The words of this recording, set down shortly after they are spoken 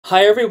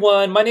Hi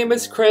everyone, my name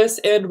is Chris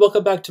and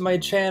welcome back to my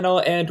channel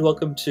and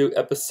welcome to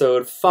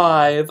episode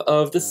 5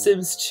 of The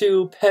Sims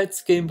 2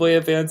 Pets Game Boy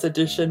Advance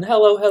Edition.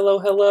 Hello, hello,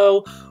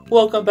 hello!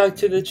 Welcome back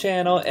to the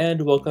channel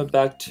and welcome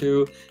back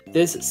to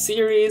this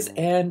series,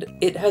 and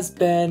it has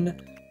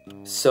been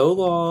so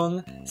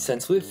long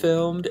since we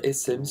filmed a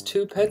Sims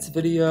 2 Pets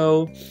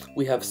video.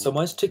 We have so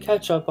much to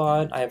catch up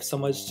on, I have so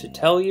much to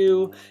tell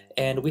you,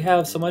 and we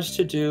have so much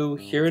to do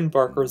here in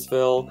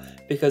Barkersville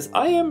because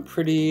I am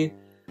pretty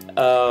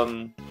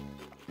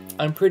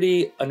I'm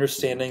pretty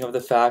understanding of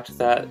the fact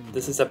that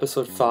this is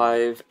episode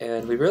 5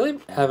 and we really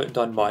haven't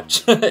done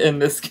much in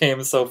this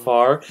game so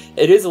far.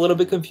 It is a little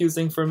bit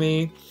confusing for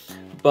me,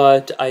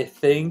 but I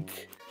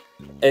think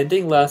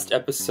ending last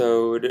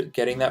episode,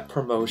 getting that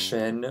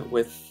promotion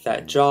with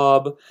that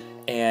job,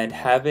 and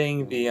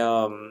having the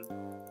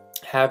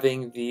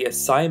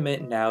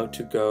assignment now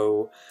to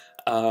go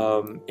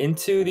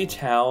into the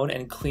town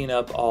and clean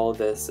up all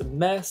this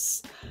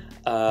mess,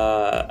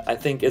 I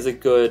think is a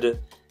good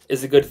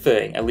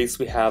thing. At least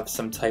we have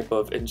some type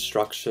of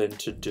instruction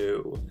to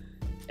do.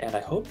 And I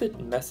hope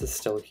that mess is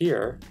still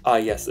here.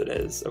 Yes it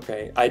is.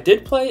 Okay. I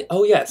did play,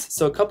 oh yes,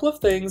 so a couple of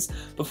things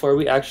before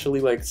we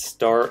actually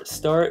start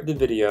the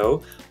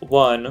video.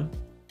 One,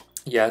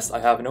 yes, I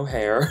have no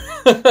hair.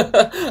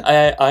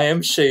 I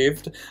am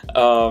shaved.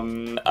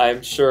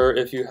 I'm sure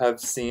if you have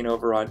seen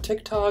over on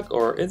TikTok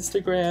or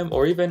Instagram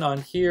or even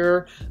on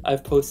here,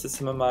 I've posted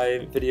some of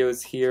my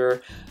videos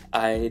here.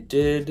 I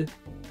did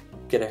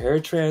get a hair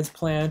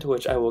transplant,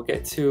 which I will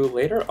get to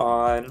later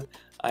on.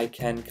 I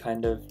can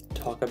kind of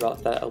talk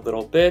about that a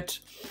little bit.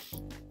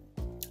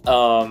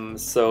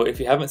 So if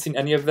you haven't seen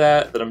any of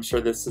that, then I'm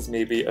sure this is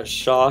maybe a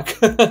shock.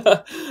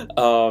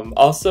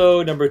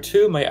 Also, number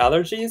 2, my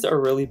allergies are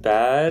really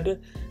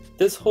bad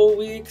this whole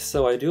week,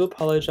 so I do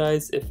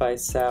apologize if I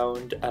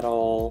sound at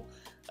all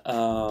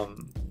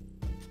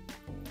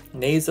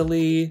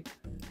nasally,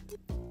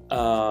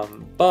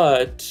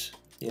 but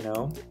you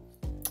know,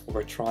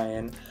 we're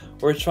trying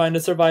to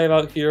survive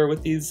out here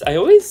with these. I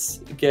always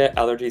get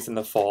allergies in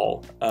the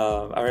fall.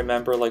 I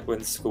remember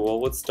when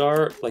school would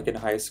start, in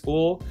high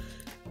school,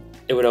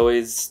 it would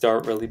always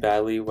start really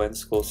badly when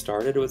school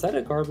started. Was that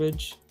a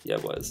garbage? Yeah,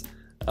 it was.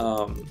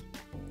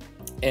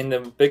 And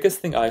the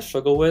biggest thing I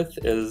struggle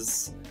with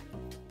is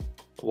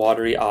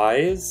watery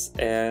eyes,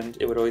 and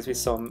it would always be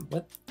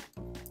what?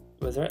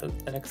 Was there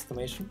an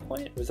exclamation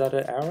point? Was that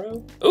an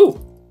arrow? Ooh!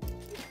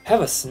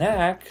 Have a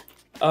snack!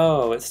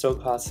 Oh, it still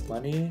costs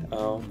money?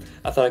 Oh,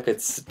 I thought I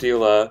could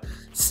steal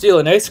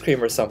an ice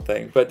cream or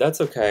something, but that's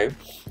okay.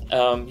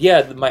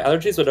 Yeah, my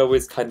allergies would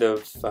always kind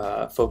of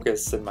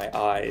focus in my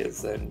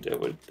eyes, and it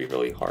would be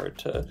really hard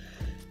to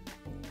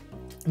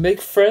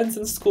make friends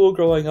in school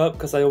growing up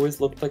because I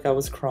always looked like I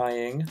was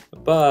crying.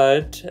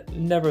 But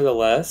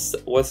nevertheless,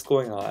 what's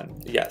going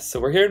on? Yes, so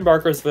we're here in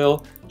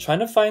Barkersville trying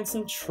to find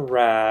some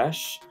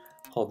trash.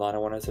 Hold on, I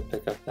wanted to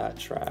pick up that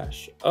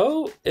trash.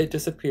 Oh, it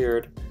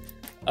disappeared.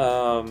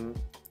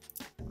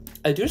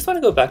 I do just want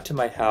to go back to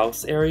my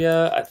house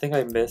area. I think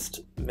I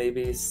missed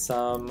maybe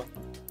some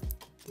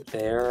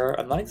there.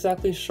 I'm not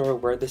exactly sure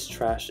where this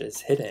trash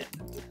is hidden.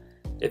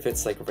 If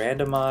it's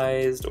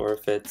randomized or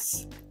if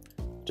it's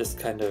just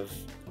kind of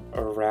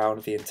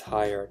around the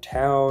entire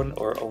town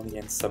or only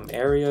in some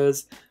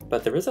areas.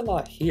 But there is a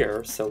lot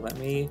here, so let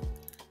me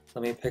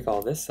pick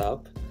all this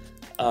up.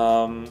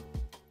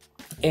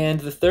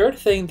 And the third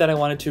thing that I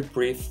wanted to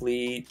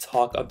briefly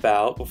talk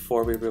about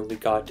before we really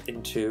got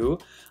into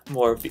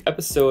more of the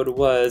episode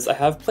was I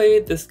have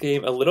played this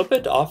game a little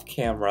bit off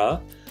camera.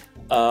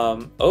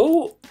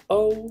 Oh,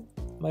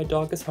 my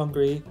dog is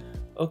hungry.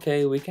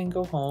 Okay, we can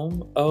go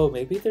home. Oh,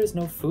 maybe there's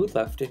no food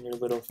left in your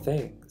little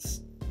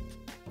things.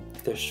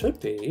 There should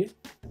be.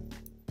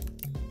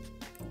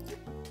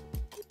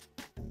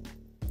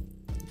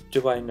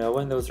 Do I know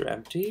when those are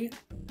empty?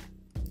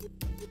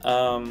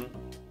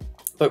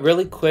 But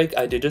really quick,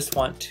 I did just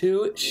want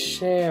to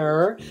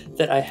share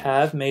that I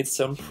have made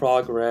some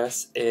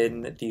progress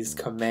in these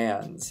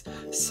commands.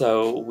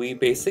 So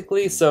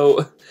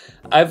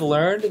I've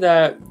learned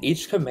that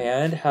each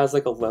command has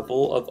a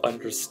level of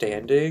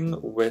understanding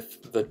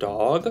with the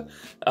dog.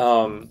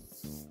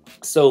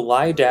 So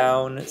lie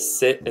down,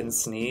 sit, and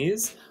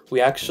sneeze. We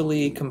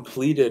actually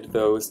completed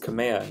those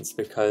commands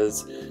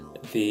because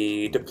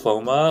the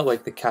diploma,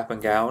 the cap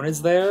and gown,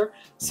 is there.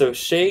 So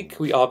shake,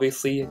 we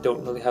obviously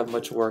don't really have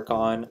much work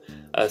on.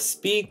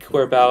 Speak,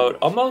 we're about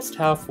almost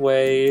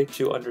halfway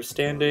to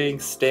understanding.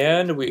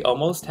 Stand, we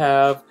almost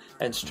have.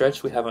 And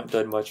stretch, we haven't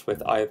done much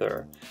with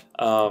either.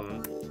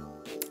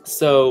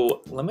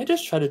 So let me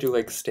just try to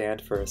do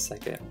stand for a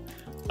second.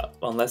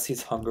 Unless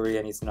he's hungry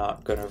and he's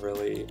not gonna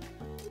really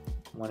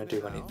want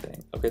to do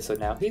anything. Okay, so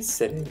now he's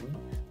sitting.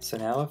 So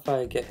now if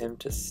I get him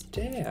to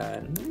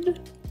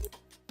stand...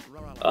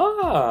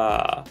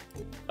 Ah!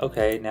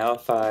 Okay, now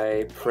if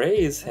I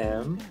praise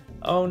him...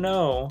 Oh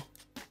no!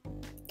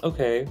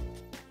 Okay.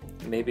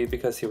 Maybe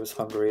because he was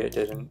hungry it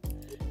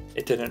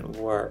didn't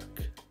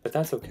work. But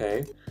that's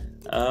okay.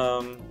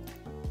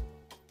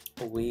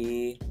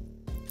 We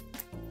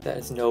That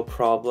is no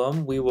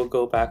problem. We will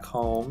go back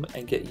home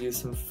and get you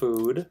some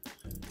food.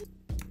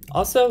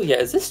 Also, yeah,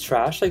 is this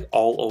trash like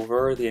all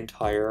over the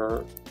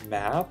entire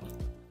map?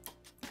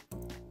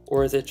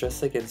 Or is it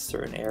just like in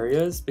certain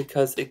areas?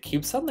 Because it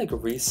keeps on like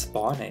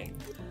respawning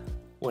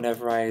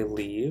whenever I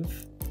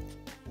leave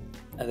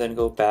and then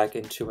go back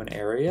into an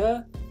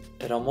area.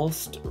 It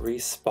almost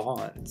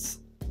respawns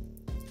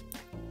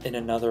in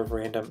another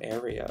random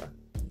area.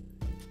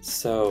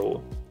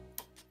 So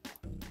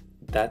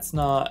that's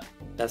not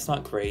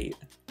great.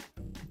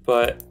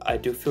 But I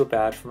do feel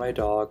bad for my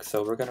dog,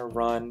 so we're gonna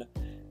run.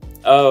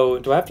 Oh,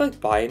 do I have to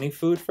like buy any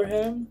food for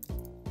him?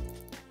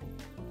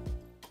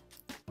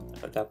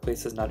 That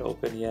place is not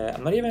open yet.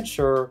 I'm not even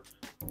sure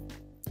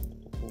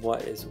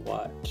what is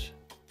what.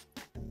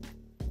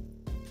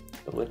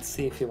 But let's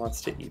see if he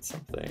wants to eat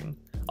something.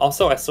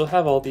 Also, I still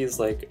have all these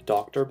like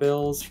doctor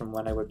bills from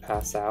when I would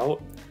pass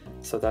out,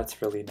 so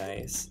that's really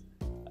nice.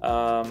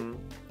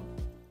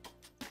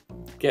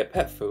 Get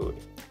pet food.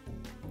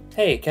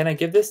 Hey, can I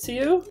give this to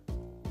you?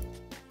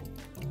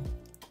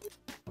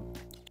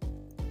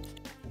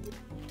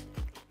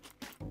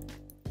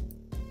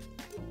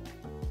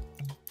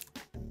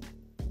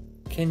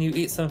 Can you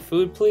eat some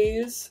food,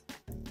 please?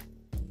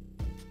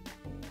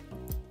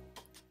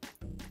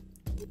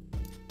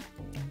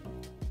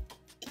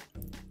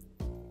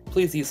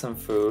 Please eat some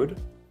food.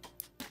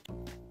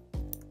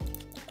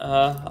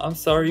 I'm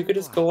sorry, you could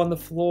just go on the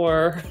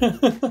floor.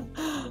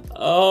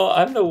 Oh,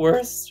 I'm the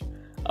worst.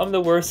 I'm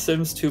the worst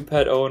Sims 2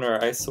 pet owner,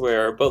 I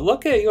swear. But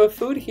look at you have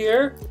food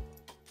here.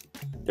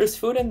 There's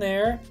food in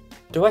there.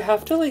 Do I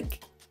have to,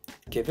 like,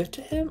 give it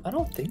to him? I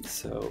don't think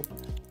so.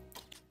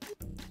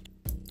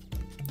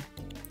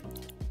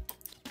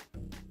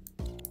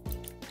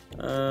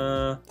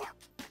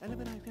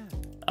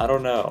 I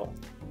don't know.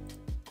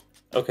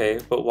 Okay,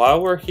 but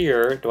while we're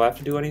here, do I have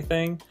to do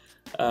anything?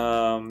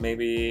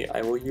 Maybe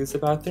I will use the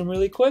bathroom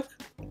really quick.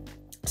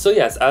 So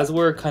yes, as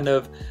we're kind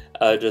of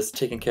just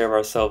taking care of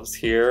ourselves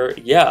here,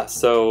 yeah,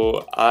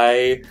 so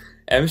I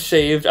am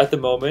shaved at the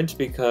moment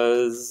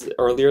because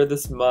earlier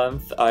this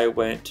month I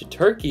went to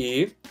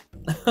Turkey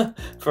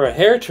for a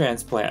hair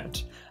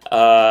transplant,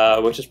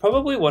 which is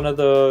probably one of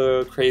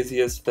the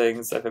craziest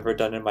things I've ever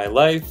done in my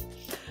life.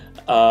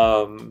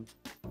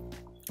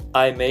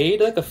 I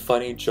made like a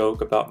funny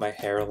joke about my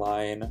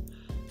hairline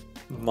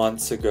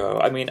months ago.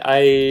 I mean,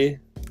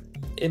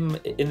 in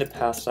the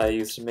past I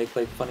used to make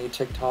like funny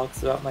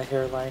TikToks about my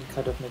hairline,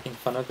 kind of making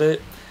fun of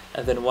it.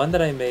 And then one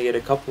that I made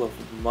a couple of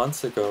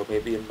months ago,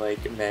 maybe in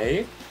like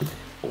May,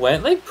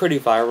 went like pretty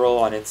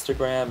viral on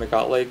Instagram. It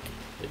got like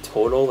a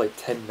total like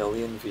 10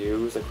 million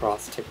views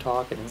across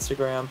TikTok and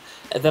Instagram.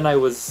 And then I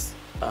was,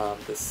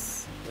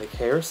 this like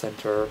hair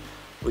center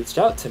reached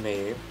out to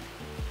me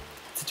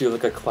to do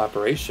like a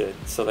collaboration.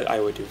 So like I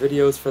would do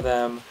videos for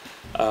them,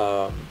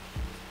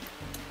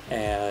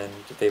 and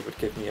they would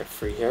give me a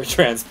free hair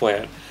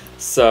transplant.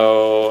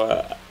 So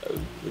a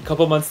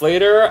couple months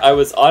later, I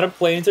was on a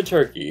plane to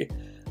Turkey.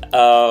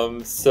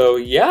 So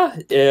yeah,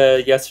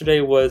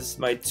 yesterday was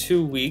my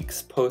 2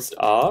 weeks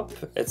post-op.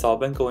 It's all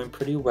been going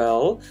pretty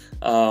well.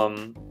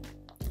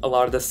 A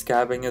lot of the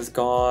scabbing is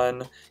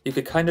gone. You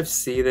could kind of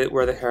see that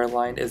where the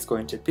hairline is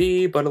going to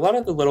be, but a lot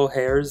of the little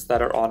hairs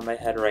that are on my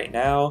head right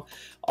now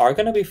are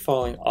going to be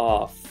falling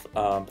off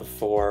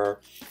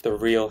before the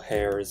real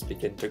hairs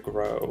begin to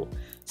grow.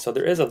 So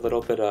there is a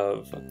little bit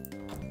of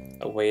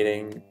a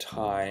waiting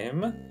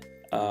time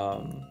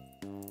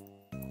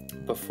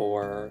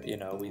before, you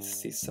know, we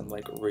see some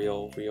like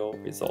real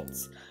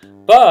results.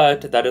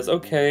 But that is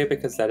okay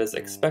because that is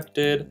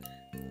expected.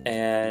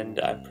 And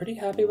I'm pretty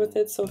happy with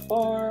it so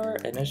far,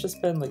 and it's just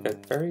been like a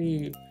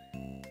very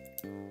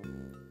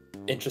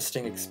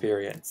interesting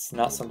experience.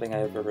 Not something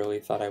I ever really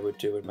thought I would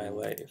do in my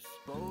life,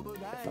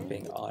 if I'm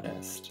being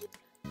honest.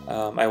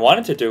 I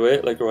wanted to do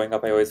it, like growing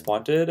up I always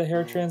wanted a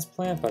hair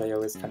transplant, but I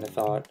always kind of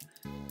thought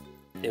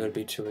it would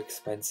be too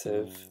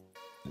expensive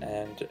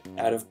and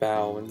out of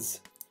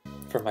bounds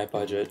for my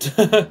budget.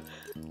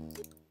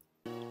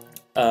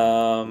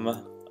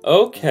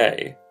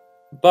 Okay,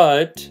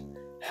 but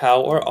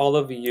how are all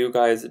of you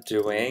guys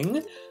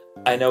doing?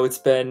 I know it's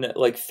been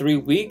like 3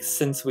 weeks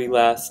since we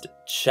last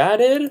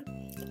chatted.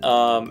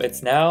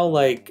 It's now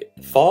like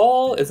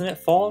fall, isn't it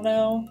fall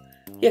now?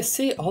 Yeah,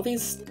 see, all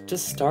these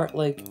just start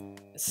like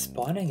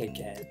spawning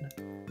again.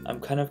 I'm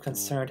kind of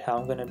concerned how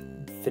I'm gonna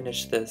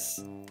finish this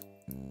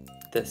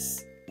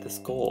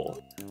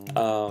goal.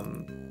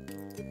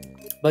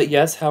 But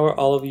yes, how are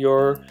all of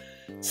your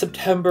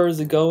Septembers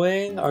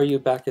going? Are you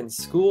back in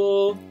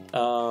school?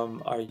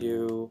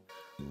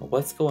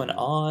 What's going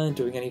on?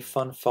 Doing any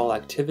fun fall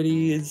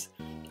activities?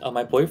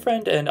 My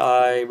boyfriend and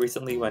I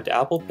recently went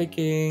apple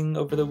picking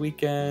over the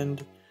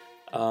weekend.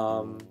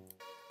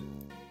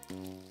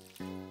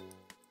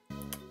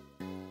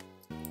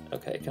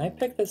 Okay, can I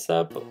pick this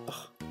up? Ugh.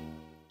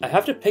 I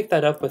have to pick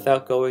that up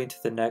without going to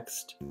the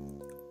next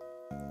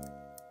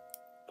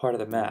part of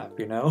the map,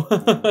 you know?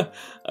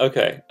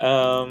 Okay,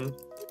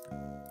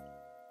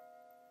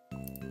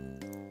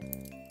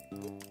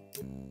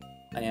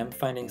 I I am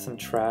finding some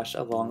trash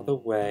along the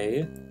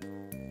way.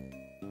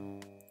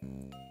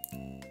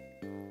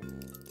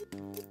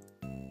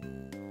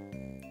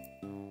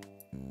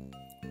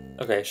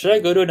 Okay, should I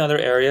go to another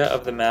area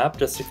of the map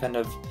just to kind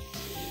of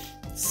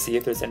see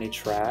if there's any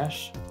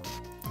trash?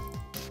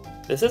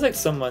 This is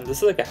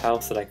like a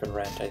house that I could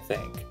rent, I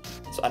think.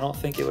 So I don't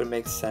think it would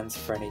make sense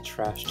for any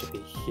trash to be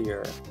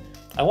here.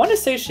 I want to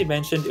say she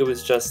mentioned it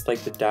was just like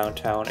the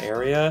downtown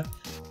area,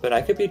 but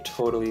I could be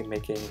totally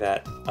making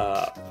that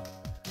up.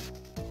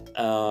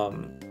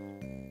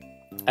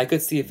 I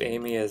could see if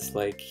Amy is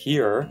like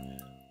here.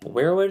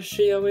 Where was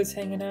she always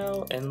hanging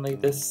out? In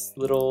like this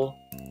little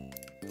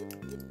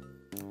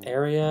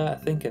area, I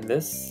think in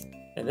this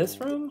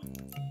room?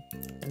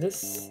 In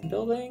this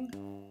building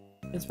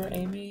is where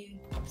Amy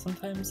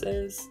sometimes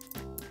is.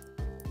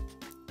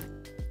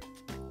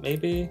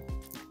 Maybe,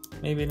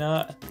 maybe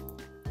not.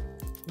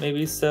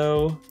 Maybe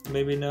so,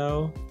 maybe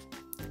no.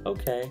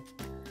 Okay.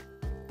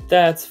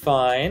 That's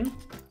fine.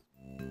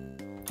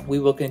 We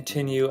will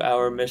continue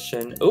our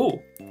mission. Ooh,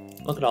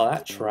 look at all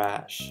that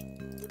trash.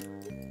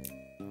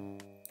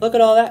 Look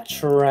at all that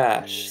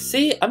trash.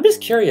 See, I'm just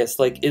curious,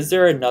 like, is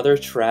there another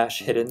trash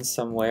hidden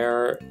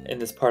somewhere in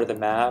this part of the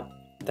map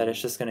that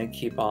it's just gonna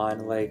keep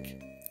on,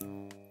 like,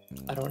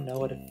 I don't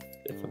know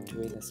if I'm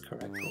doing this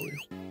correctly.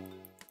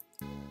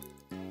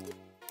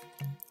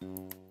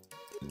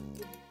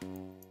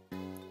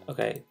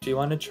 Okay, do you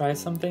want to try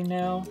something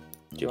now?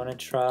 Do you want to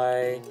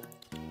try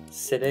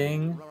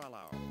sitting?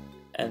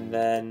 And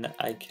then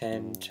I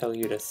can tell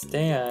you to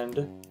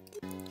stand.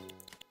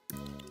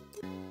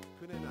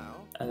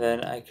 And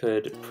then I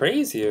could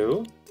praise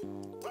you.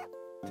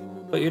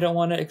 But you don't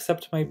want to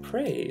accept my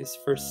praise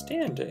for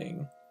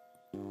standing.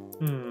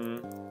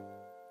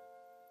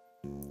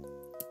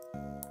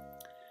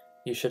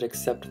 You should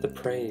accept the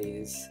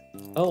praise.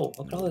 Oh,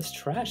 look at all this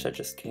trash that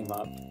just came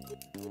up.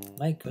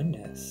 My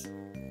goodness.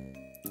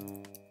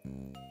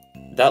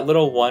 That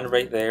little one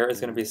right there is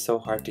going to be so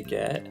hard to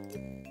get.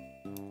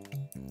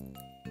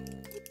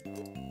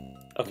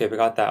 Okay, we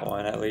got that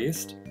one at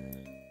least.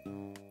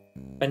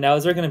 But now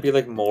is there going to be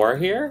like more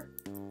here?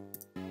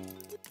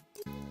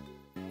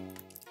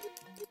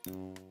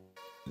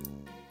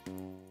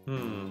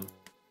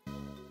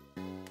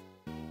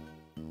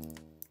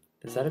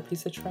 Is that a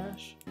piece of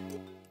trash?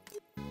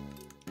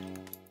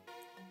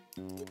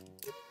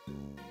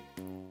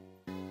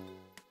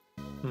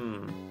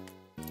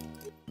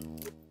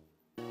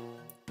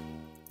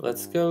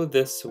 Let's go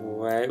this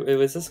way. Wait,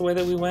 was this the way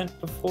that we went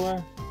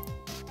before?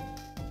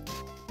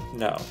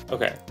 No.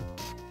 Okay.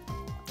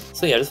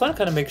 So yeah, I just want to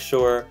kind of make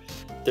sure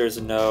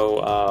there's no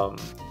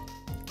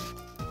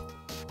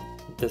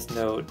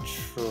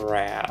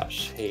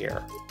trash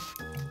here.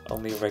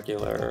 Only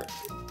regular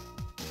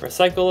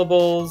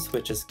recyclables,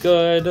 which is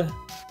good.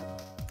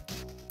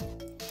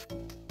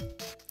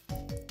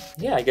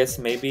 Yeah, I guess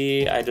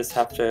maybe I just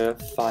have to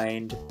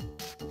find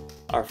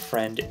our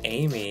friend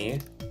Amy.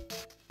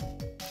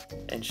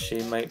 And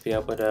she might be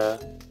able to...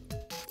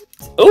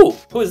 Oh!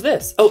 Who is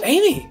this? Oh,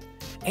 Amy!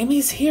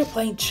 Amy's here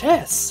playing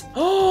chess!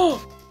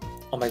 Oh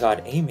my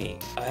god, Amy.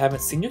 I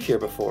haven't seen you here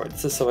before.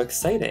 This is so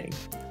exciting.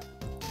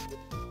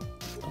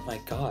 Oh my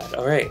god.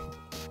 Alright.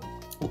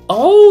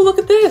 Oh, look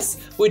at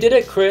this! We did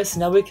it, Chris.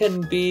 Now we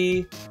can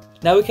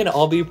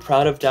all be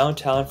proud of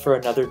downtown for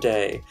another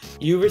day.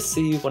 You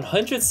receive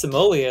 100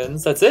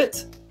 simoleons. That's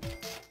it!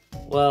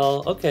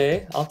 Well,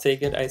 okay. I'll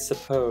take it, I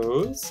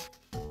suppose.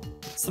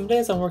 Some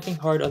days I'm working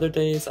hard, other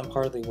days I'm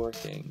hardly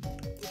working.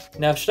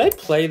 Now, should I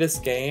play this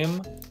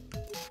game?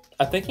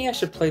 I'm thinking I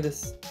should play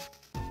this...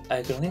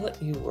 I can only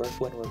let you work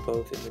when we're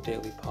both in the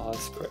daily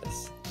pause,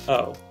 Chris.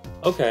 Oh,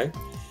 okay.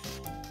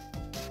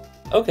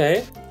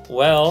 Okay,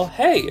 well,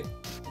 hey!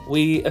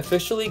 We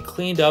officially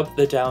cleaned up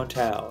the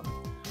downtown.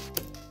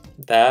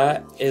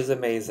 That is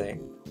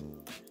amazing.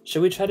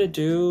 Should we try to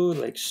do,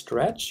 like,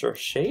 stretch or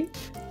shake?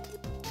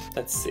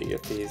 Let's see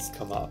if these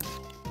come up.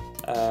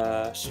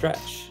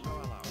 Stretch.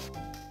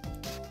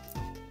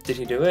 Did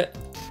he do it?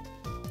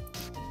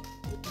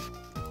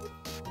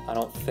 I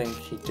don't think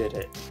he did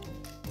it.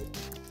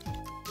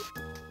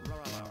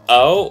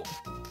 Oh!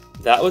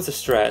 That was a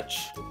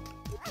stretch.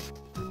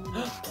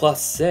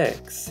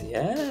 +6.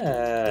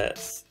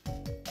 Yes!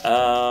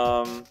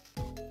 Oh,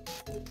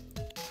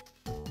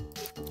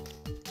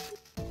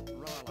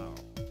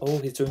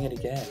 he's doing it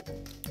again.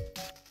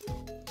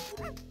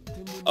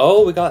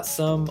 Oh, we got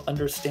some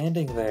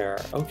understanding there.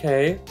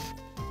 Okay.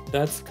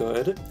 That's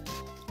good.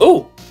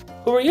 Oh!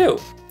 Who are you?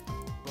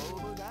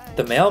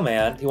 The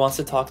mailman. He wants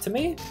to talk to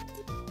me?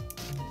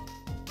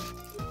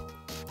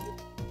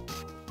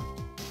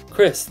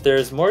 Chris,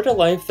 there's more to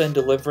life than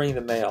delivering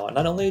the mail.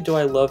 Not only do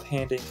I love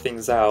handing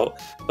things out,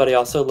 but I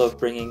also love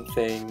bringing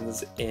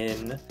things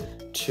in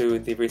to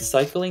the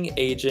recycling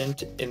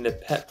agent in the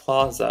Pet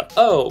Plaza.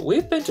 Oh,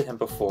 we've been to him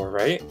before,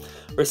 right?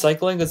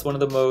 Recycling is one of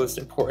the most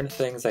important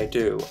things I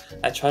do.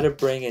 I try to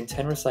bring in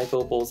 10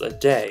 recyclables a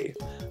day,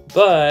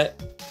 but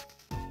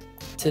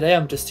today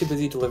I'm just too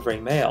busy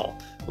delivering mail.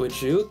 Would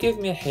you give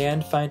me a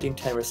hand finding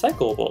 10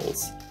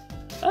 recyclables?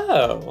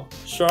 Oh,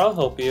 sure, I'll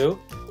help you.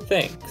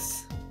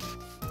 Thanks.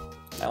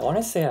 I want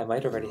to say I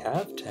might already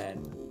have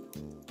 10.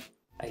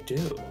 I do.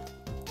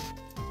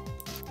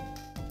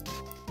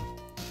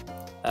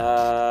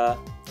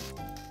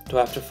 Do I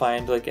have to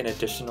find like an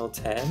additional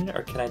 10,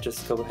 or can I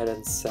just go ahead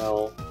and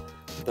sell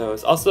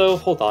those? Also,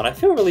 hold on, I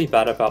feel really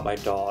bad about my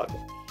dog.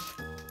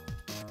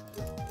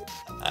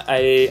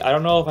 I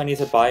don't know if I need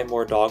to buy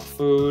more dog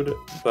food,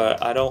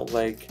 but I don't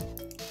like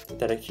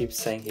that it keeps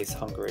saying he's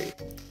hungry.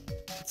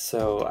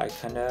 So I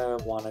kind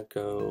of want to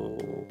go.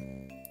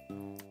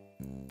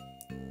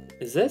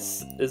 Is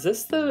this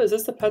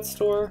the pet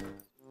store?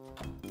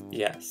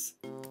 Yes.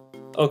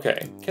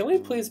 Okay. Can we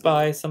please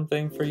buy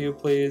something for you,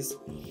 please?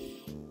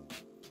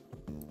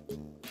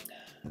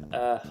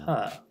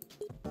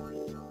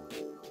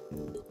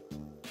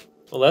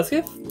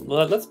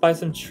 Well, let's buy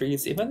some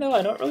treats, even though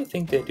I don't really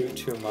think they do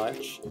too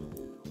much.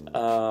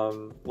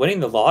 Winning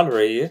the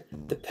lottery,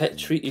 the pet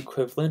treat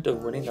equivalent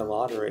of winning the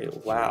lottery.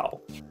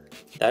 Wow,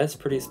 that is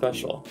pretty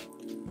special.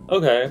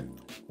 Okay,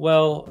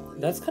 well,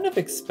 that's kind of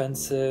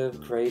expensive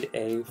grade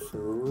A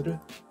food.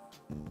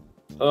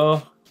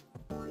 Oh,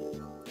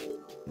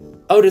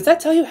 does that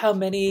tell you how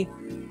many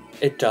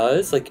it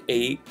does? Like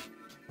 8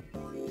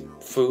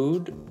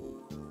 food?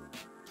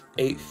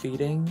 8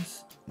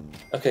 feedings?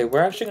 Okay,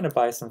 we're actually gonna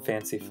buy some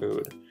fancy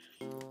food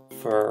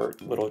for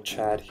little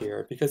Chad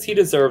here because he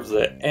deserves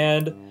it.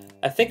 And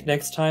I think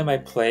next time I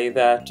play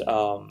that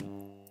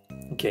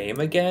game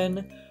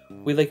again,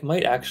 we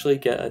might actually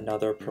get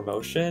another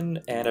promotion,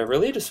 and I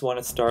really just want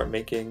to start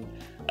making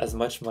as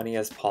much money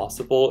as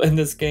possible in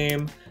this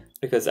game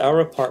because our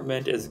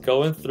apartment is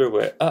going through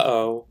it.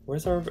 Uh-oh,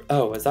 where's our...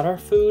 Oh, is that our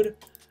food?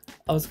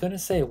 I was gonna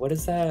say, what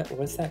is that?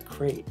 What's that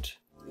crate?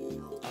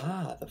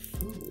 Ah, the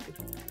food.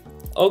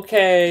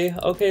 Okay,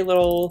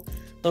 little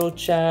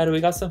Chad, we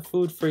got some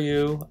food for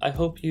you. I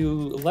hope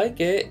you like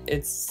it.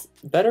 It's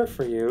better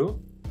for you.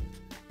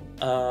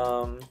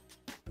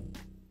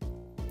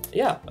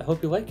 Yeah, I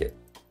hope you like it.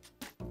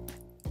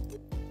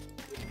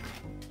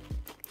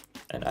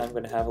 And I'm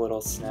gonna have a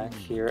little snack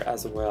here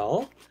as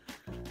well.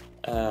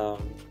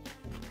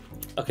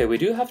 Okay, we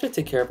do have to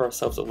take care of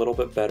ourselves a little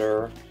bit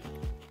better.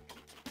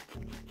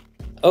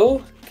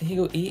 Oh, can he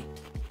go eat?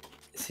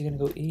 Is he gonna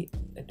go eat?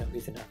 No, he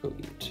did not go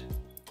eat.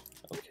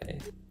 Okay.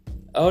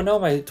 Oh no,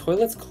 my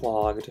toilet's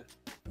clogged.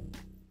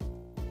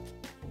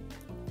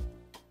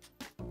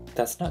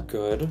 That's not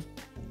good.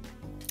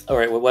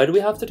 Alright, well, what do we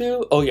have to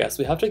do? Oh yes,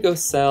 we have to go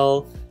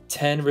sell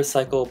 10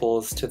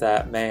 recyclables to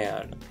that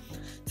man.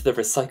 To the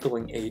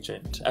recycling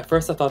agent. At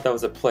first I thought that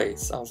was a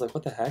place. I was like,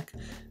 what the heck?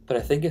 But I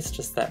think it's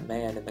just that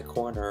man in the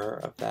corner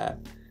of that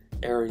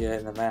area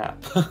in the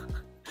map.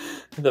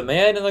 The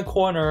man in the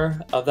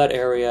corner of that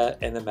area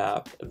in the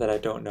map that I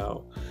don't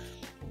know.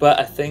 But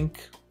I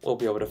think we'll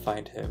be able to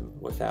find him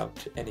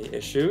without any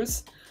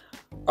issues.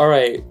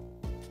 Alright,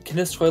 can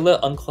this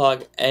toilet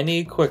unclog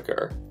any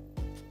quicker?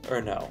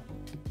 Or no?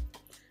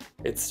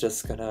 It's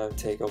just gonna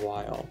take a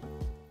while.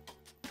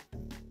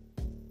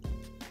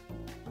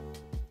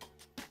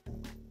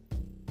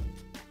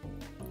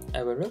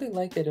 I would really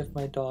like it if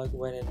my dog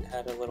went and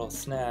had a little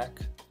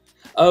snack.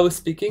 Oh,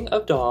 speaking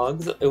of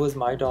dogs, it was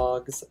my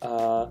dog's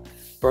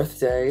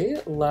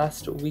birthday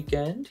last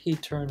weekend. He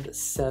turned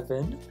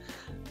 7.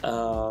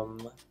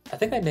 I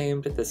think I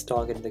named this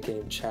dog in the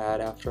game Chad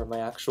after my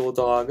actual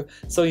dog.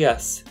 So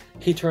yes,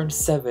 he turned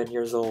 7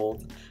 years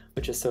old,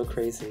 which is so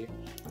crazy.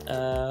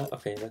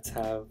 Okay, let's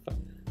have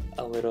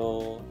a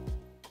little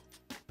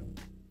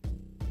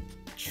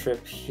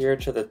trip here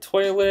to the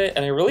toilet.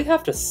 And I really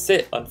have to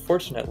sit,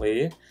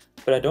 unfortunately,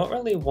 but I don't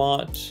really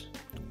want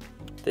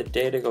the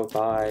day to go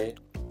by.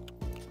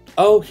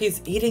 Oh,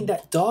 he's eating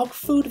that dog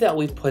food that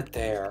we put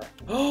there.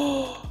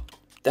 Oh,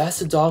 that's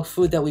the dog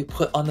food that we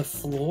put on the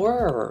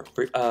floor,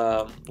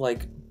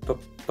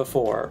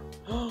 before.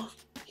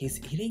 He's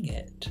eating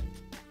it.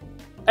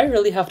 I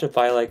really have to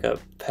buy like a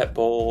pet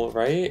bowl,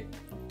 right?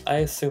 I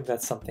assume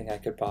that's something I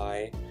could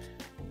buy.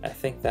 I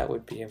think that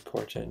would be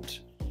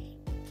important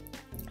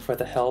for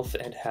the health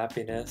and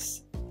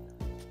happiness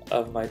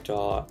of my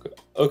dog.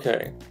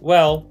 Okay,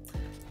 well,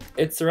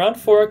 it's around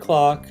 4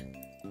 o'clock.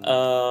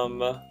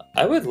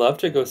 I would love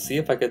to go see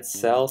if I could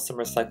sell some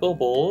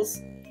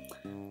recyclables.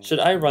 Should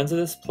I run to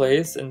this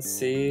place and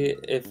see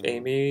if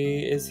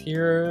Amy is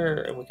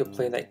here and we could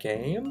play that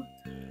game?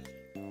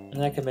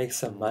 And I can make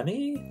some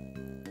money?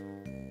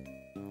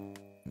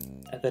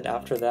 And then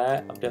after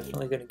that, I'm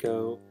definitely gonna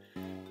go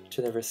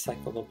to the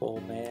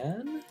recyclable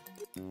man.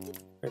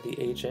 Or the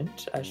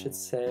agent, I should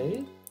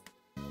say.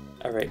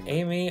 Alright,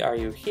 Amy, are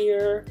you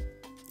here?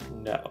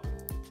 No.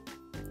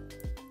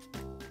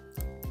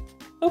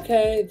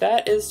 Okay,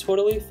 that is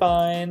totally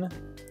fine.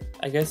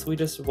 I guess we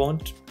just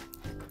won't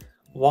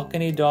walk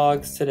any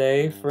dogs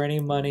today for any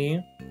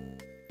money.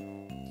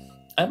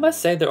 I must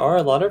say there are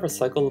a lot of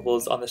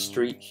recyclables on the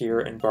street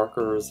here in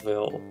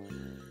Barkersville.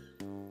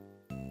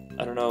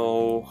 I don't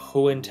know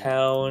who in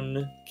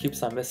town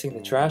keeps on missing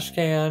the trash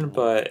can,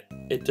 but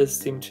it does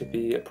seem to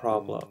be a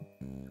problem.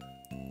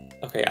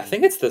 Okay, I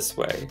think it's this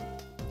way.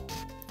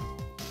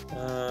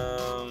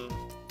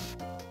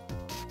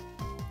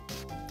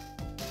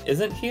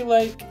 Isn't he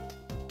like...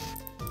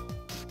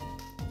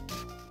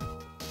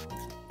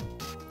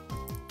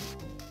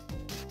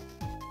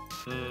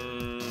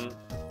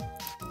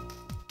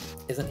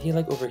 Isn't he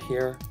like over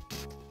here?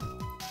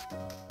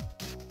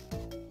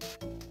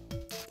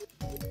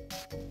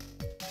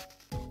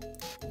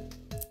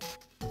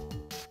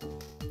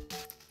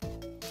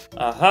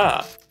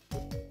 Aha!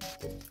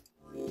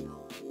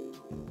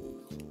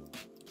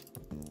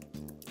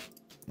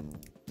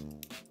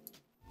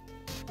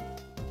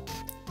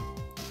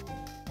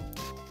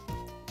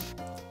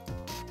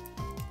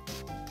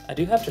 I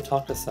do have to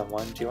talk to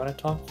someone. Do you want to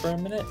talk for a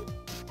minute?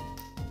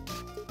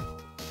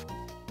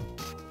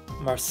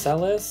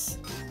 Marcellus?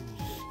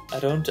 I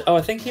don't... Oh,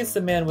 I think he's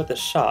the man with the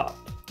shop.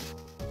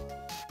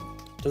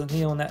 Doesn't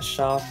he own that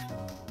shop?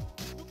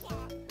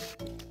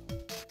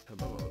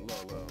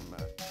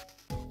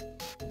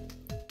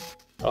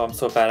 Oh, I'm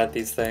so bad at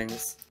these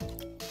things.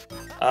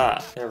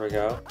 Ah, there we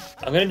go.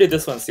 I'm gonna do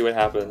this one, see what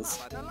happens.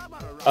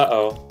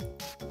 Uh-oh.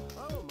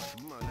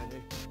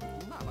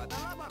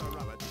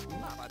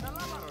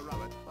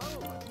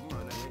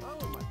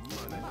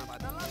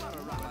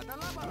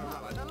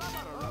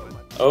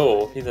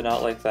 Oh, he did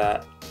not like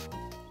that.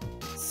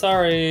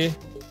 Sorry.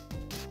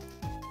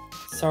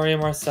 Sorry,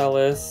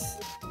 Marcellus.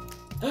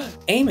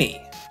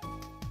 Amy!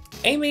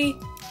 Amy!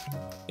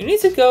 You need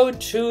to go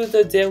to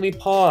the Daily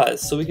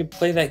Pause so we can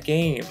play that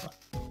game.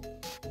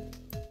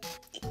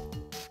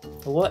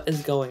 What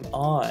is going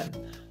on?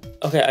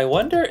 Okay, I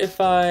wonder if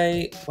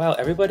wow,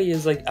 everybody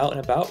is like out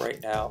and about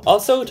right now.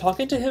 Also,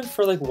 talking to him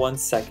for like 1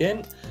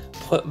 second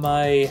put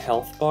my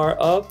health bar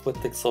up with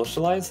like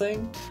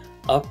socializing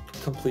up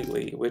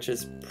completely, which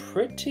is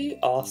pretty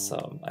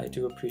awesome. I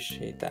do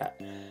appreciate that.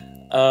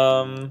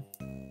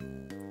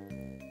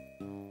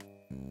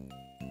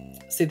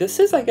 See, this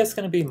is, I guess,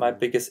 going to be my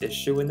biggest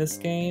issue in this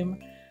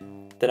game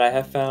that I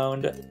have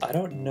found. I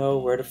don't know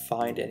where to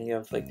find any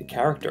of like the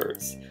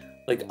characters.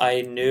 Like,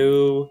 I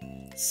knew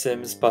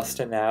Sims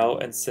Bustin'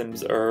 Out and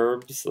Sims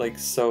Herbs like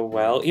so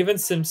well. Even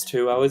Sims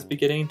 2, I was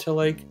beginning to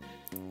like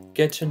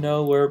get to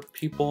know where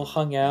people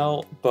hung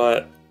out,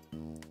 but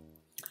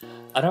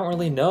I don't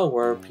really know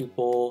where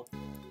people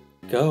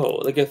go.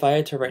 Like, if I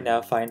had to right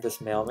now find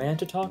this mailman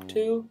to talk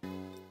to,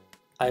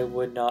 I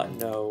would not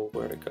know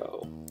where to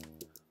go.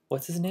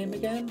 What's his name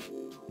again?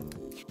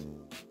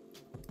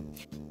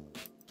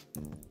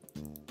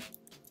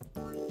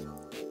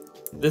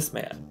 This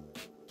man.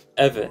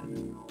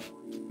 Evan.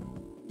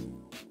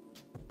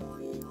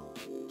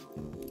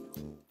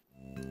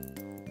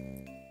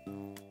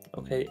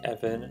 Okay,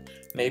 Evan.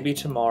 Maybe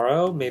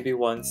tomorrow, maybe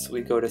once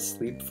we go to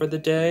sleep for the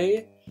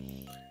day.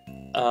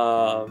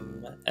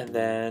 And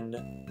then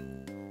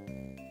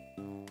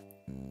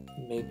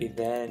maybe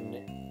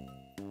then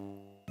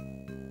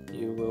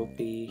you will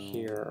be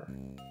here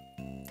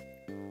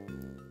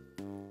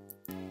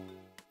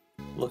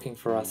looking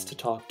for us to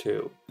talk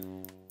to.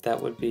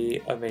 That would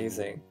be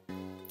amazing.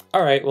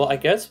 Alright, well, I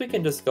guess we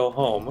can just go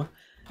home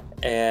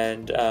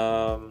and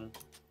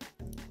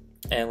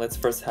let's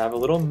first have a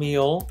little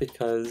meal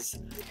because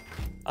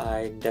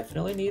I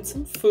definitely need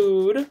some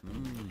food.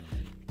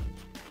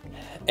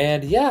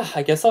 And yeah,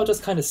 I guess I'll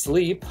just kind of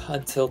sleep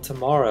until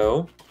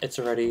tomorrow. It's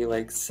already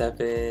like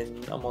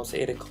 7, almost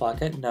 8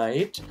 o'clock at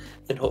night.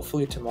 Then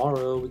hopefully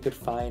tomorrow we could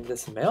find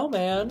this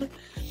mailman.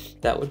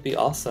 That would be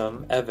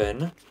awesome.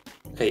 Evan.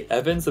 Okay,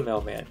 Evan's the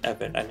mailman.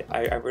 Evan.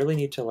 I really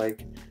need to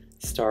like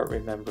start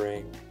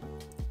remembering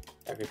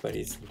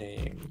everybody's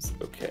names.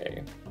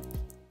 Okay.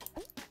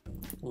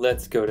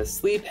 Let's go to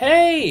sleep.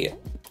 Hey!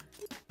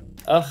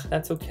 Ugh,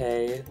 that's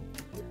okay.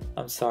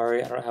 I'm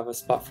sorry, I don't have a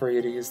spot for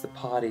you to use the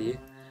potty.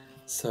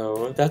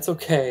 So, that's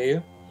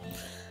okay.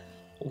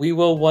 We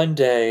will one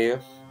day...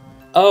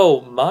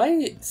 Oh,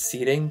 my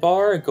seating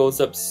bar goes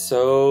up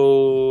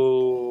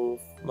so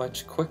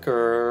much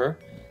quicker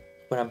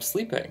when I'm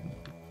sleeping.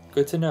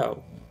 Good to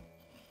know.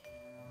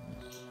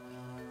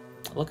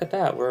 Look at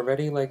that, we're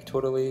already like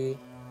totally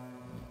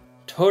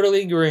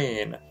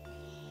green.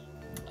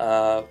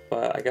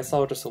 But I guess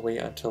I'll just wait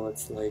until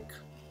it's like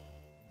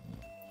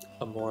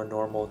a more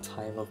normal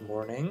time of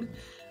morning.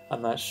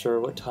 I'm not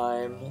sure what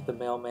time the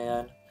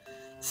mailman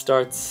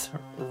starts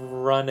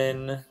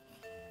running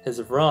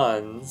his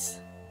runs.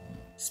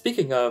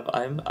 Speaking of,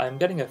 I'm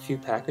getting a few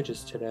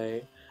packages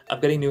today. I'm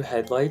getting new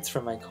headlights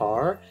for my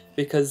car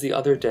because the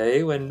other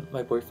day when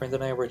my boyfriend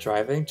and I were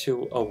driving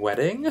to a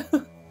wedding,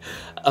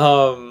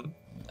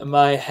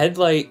 my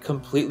headlight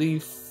completely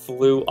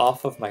flew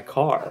off of my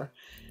car.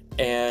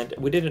 And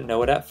we didn't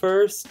know it at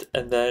first,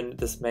 and then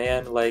this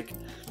man like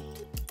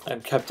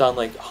kept on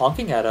like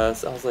honking at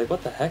us. I was like,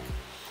 what the heck?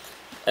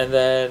 And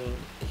then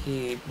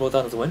he rolled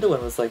down his window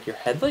and was like, your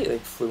headlight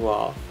like flew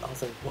off. I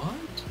was like,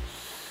 what?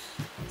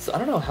 So I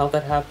don't know how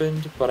that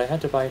happened, but I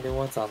had to buy new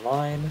ones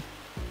online.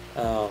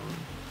 And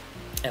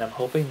I'm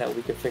hoping that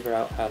we could figure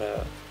out how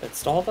to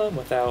install them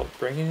without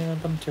bringing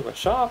them to a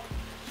shop.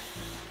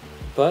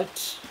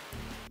 But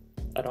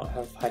I don't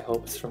have high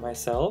hopes for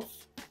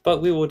myself,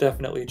 but we will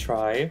definitely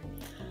try.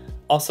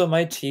 Also,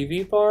 my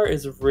TV bar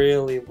is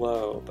really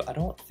low, but I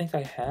don't think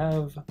I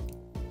have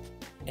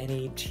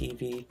any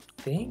TV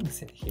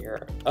things in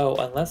here. Oh,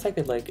 unless I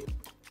could like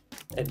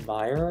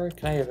admire.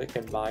 Can I like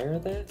admire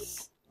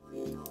this?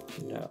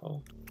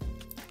 No.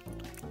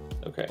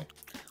 Okay.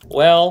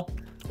 Well,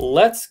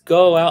 let's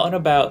go out and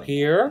about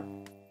here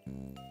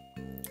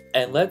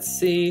and let's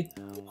see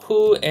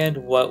who and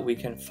what we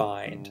can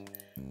find.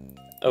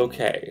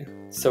 Okay,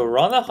 so we're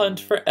on the hunt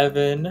for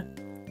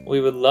Evan. We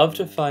would love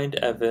to find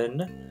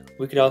Evan.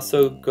 We could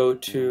also go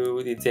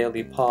to the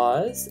Daily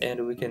Pause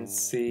and we can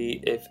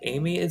see if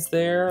Amy is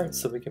there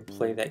so we can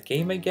play that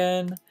game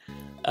again.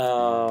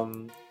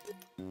 Who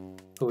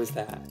is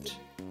that?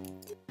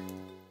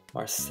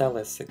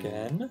 Marcellus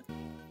again.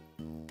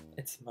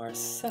 It's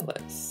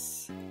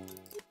Marcellus.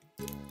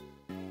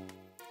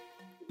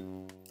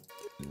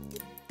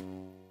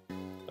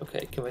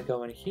 Okay, can we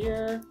go in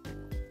here?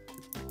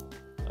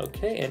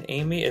 Okay, and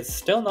Amy is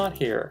still not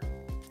here.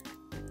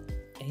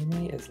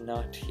 Amy is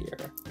not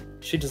here.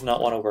 She does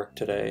not want to work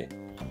today.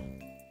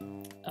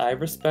 I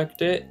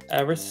respect it.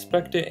 I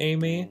respect it,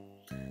 Amy.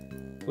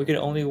 We can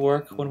only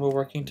work when we're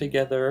working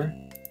together.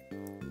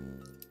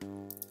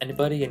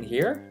 Anybody in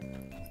here?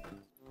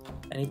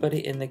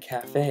 Anybody in the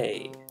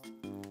cafe?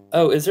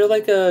 Oh, is there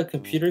like a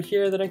computer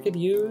here that I could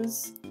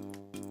use?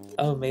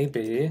 Oh,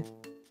 maybe.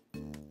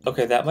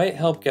 Okay, that might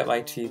help get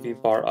my TV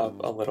bar up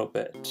a little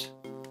bit,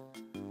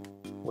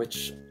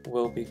 which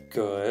will be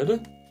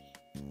good.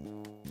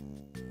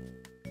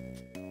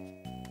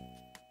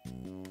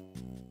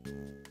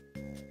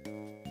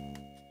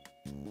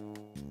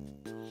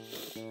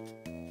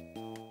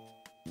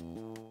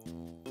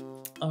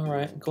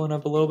 Alright, going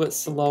up a little bit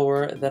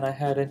slower than I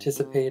had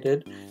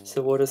anticipated,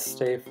 so we'll just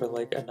stay for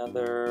like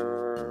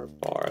another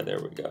bar. There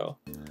we go.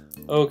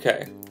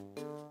 Okay.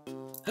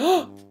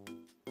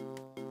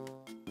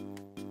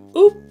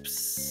 Oops!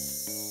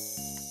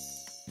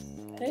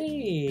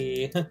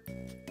 Hey!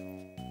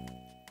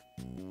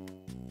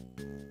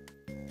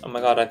 Oh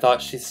my god, I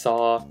thought she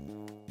saw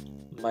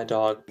my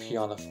dog pee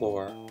on the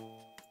floor.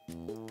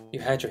 You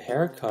had your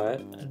hair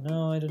cut?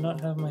 No, I did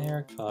not have my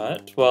hair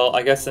cut. Well,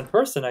 I guess in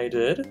person I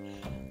did.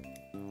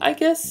 I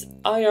guess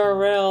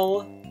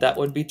IRL, that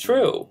would be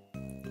true.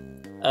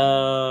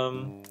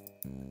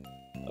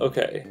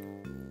 Okay.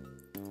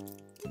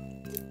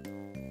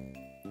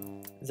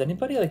 Is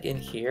anybody like in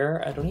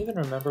here? I don't even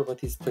remember what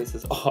these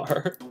places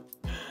are.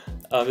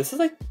 This is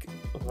like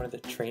one of the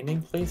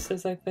training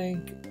places, I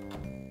think.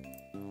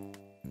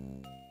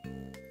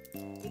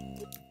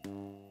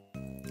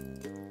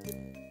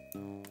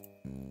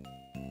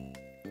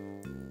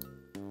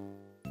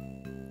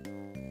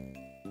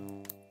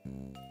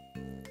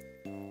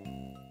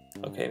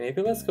 Okay,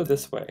 maybe let's go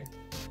this way.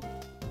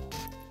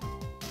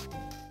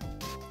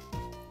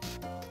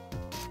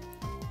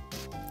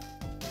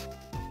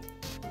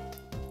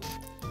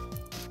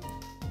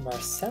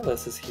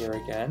 Marcellus is here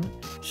again.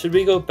 Should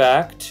we go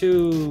back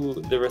to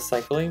the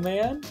recycling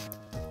man?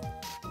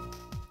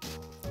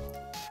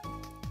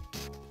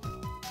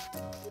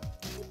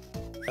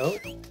 Oh,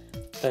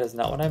 that is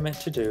not what I meant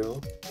to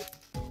do.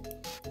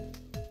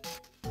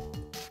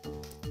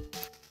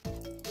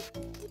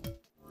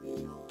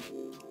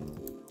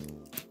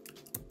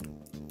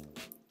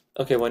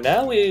 Okay, well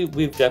now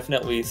we've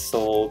definitely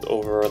sold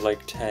over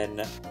like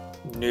 10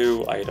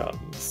 new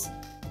items.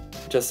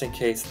 Just in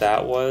case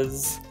that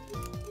was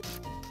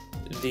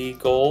the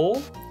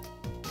goal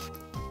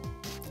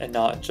and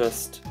not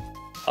just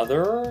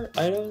other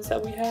items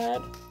that we had.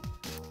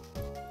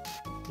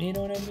 You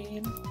know what I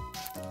mean?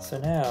 So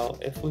now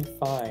if we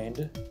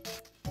find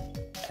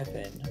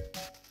Evan,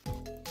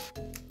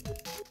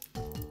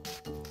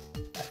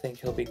 I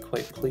think he'll be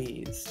quite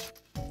pleased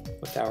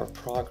with our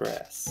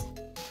progress.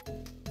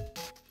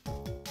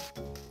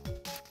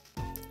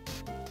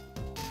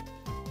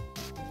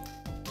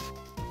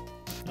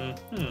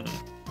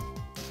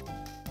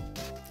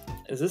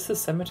 Is this the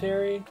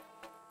cemetery?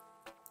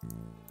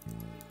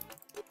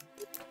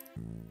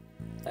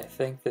 I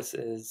think this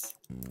is...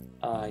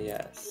 Ah,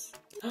 yes.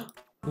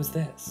 Who's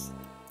this?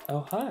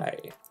 Oh, hi.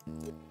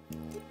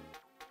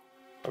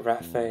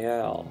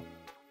 Raphael.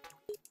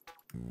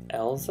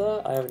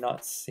 Elsa? I have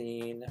not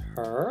seen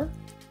her.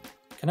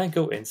 Can I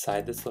go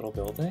inside this little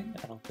building?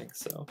 I don't think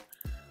so.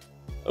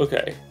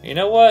 Okay, you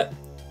know what?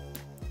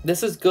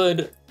 This is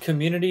good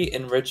community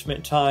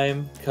enrichment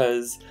time,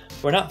 because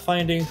we're not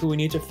finding who we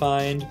need to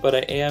find, but I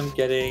am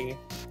getting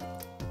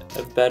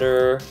a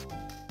better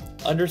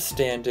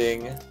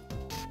understanding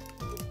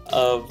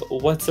of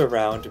what's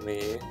around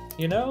me,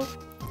 you know?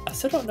 I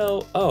still don't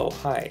know. Oh,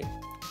 hi.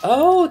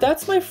 Oh,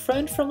 that's my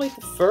friend from like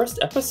the first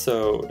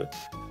episode,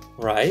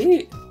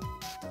 right?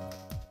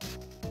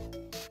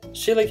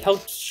 She like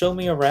helped show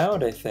me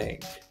around, I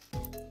think.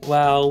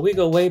 Wow, we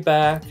go way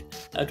back.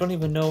 I don't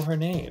even know her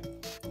name.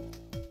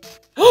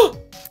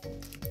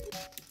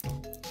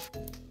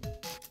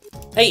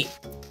 Hey!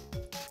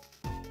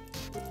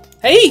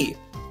 Hey!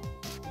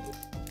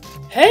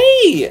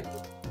 Hey!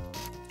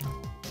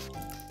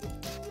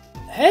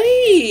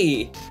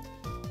 Hey!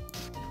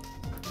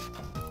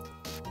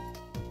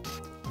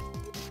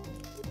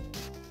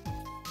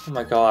 Oh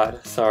my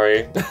god,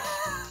 sorry.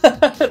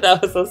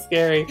 That was so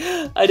scary.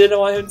 I didn't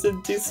want him to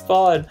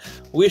despawn.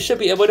 We should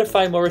be able to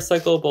find more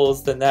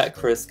recyclables than that,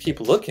 Chris.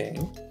 Keep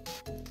looking.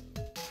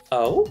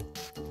 Oh?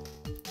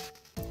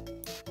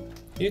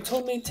 You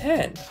told me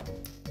 10.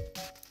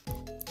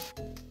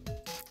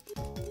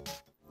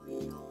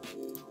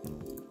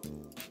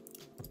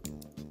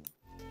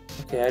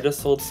 Okay, I just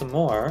sold some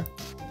more.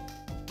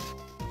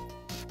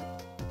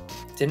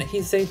 Didn't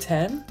he say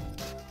 10?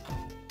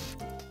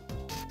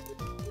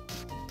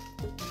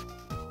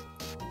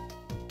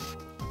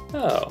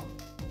 Oh.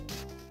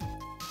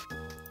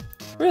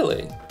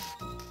 Really?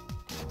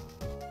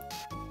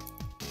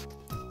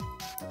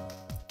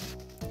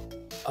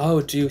 Oh,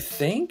 do you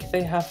think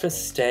they have to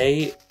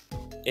stay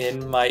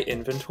in my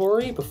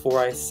inventory before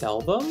I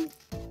sell them?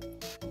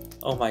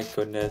 Oh my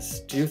goodness.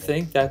 Do you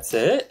think that's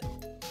it?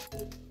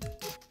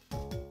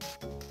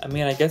 I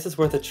mean, I guess it's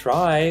worth a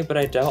try, but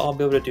I doubt I'll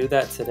be able to do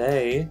that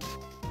today.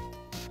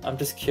 I'm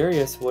just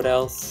curious what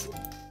else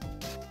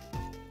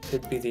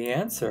could be the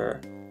answer.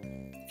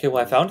 Okay,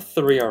 well I found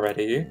 3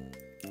 already.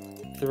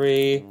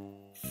 3,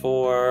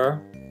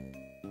 4...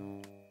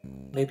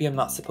 Maybe I'm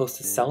not supposed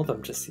to sell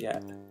them just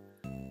yet.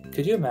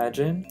 Could you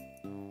imagine?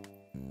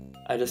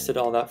 I just did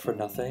all that for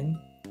nothing.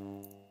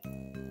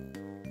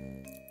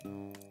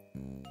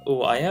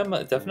 Ooh, I am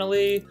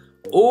definitely...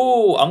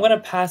 Ooh, I'm gonna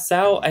pass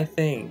out, I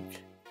think.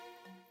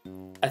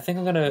 I think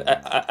I'm gonna...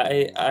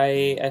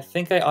 I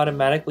think I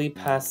automatically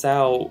pass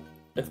out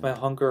if my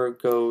hunger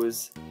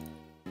goes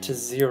to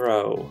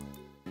 0.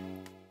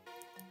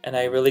 And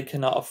I really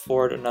cannot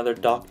afford another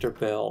doctor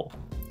bill.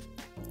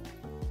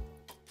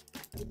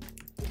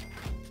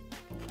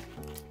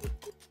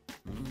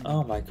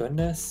 Oh my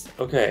goodness.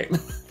 Okay.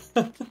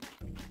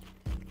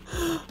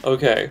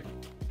 Okay.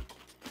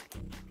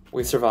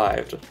 We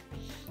survived.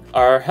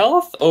 Our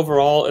health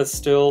overall is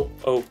still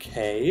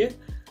okay.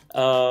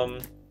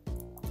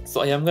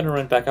 So I am gonna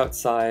run back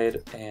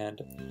outside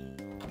and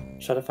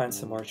try to find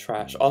some more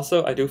trash.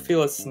 Also, I do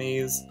feel a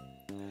sneeze.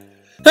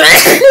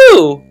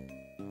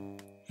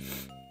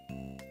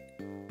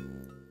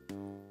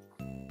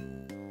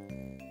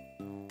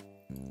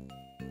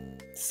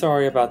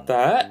 Sorry about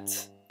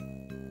that.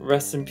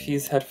 Rest in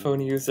peace,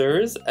 headphone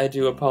users. I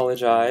do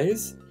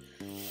apologize.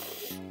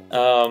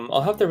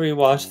 I'll have to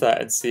rewatch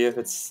that and see if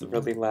it's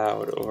really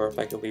loud or if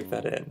I can leave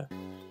that in.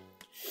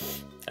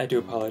 I do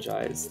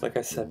apologize. Like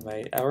I said,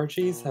 my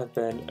allergies have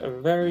been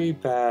very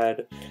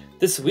bad.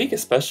 This week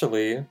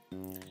especially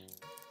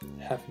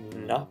have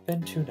not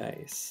been too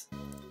nice.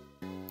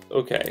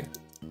 Okay.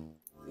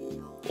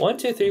 1,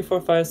 2, 3,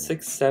 4, 5,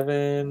 6,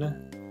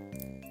 7...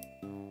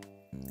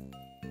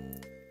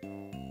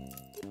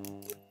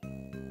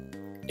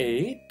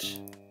 8.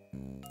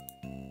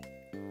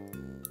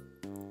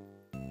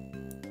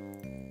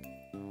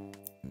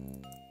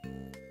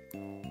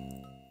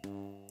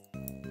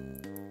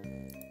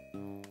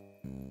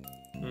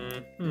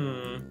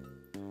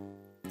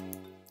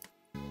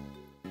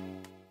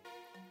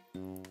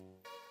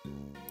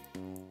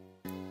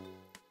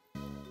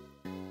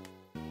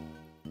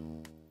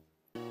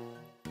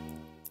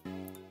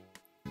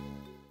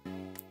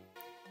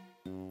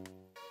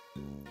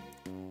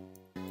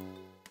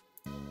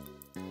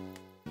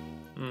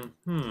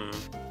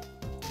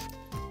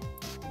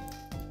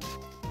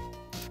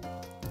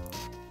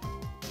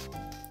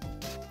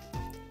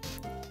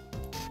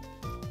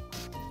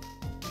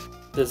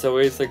 There's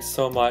always like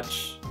so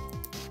much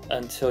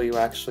until you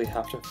actually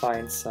have to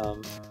find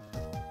some,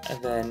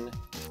 and then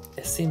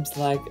it seems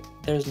like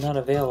there's none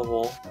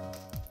available.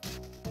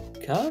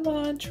 Come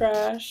on,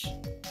 trash.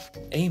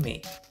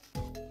 Amy.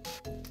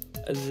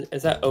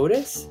 Is that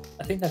Otis?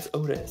 I think that's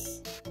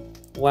Otis.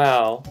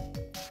 Wow.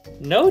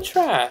 No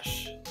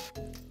trash.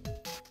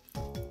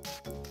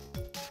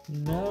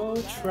 No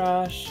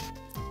trash.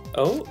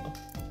 Oh.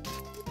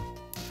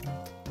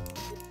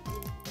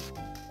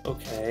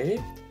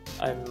 Okay.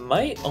 I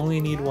might only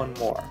need one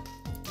more.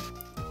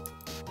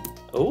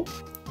 Oh.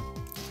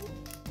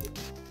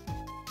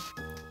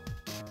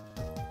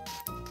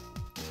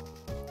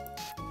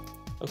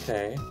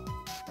 Okay.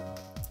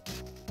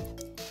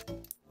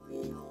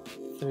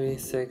 3,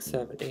 6,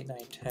 7, 8, 9,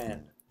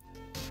 10.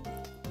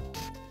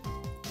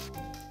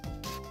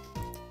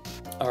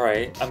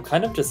 Alright, I'm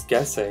kind of just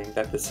guessing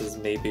that this is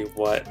maybe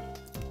what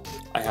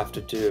I have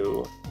to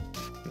do.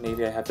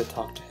 Maybe I have to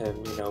talk to him,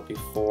 you know,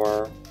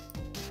 before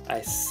I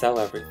sell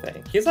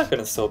everything. He's not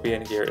gonna still be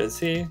in here, is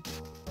he?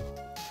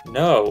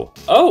 No.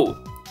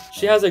 Oh!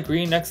 She has a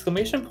green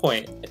exclamation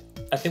point.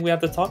 I think we have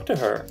to talk to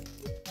her.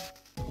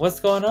 What's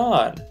going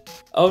on?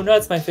 Oh no,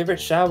 it's my favorite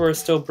shower is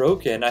still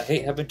broken. I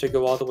hate having to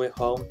go all the way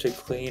home to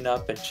clean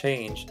up and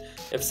change.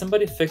 If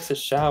somebody fixed a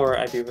shower,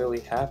 I'd be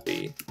really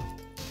happy.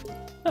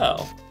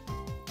 Oh.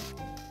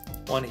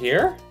 One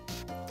here?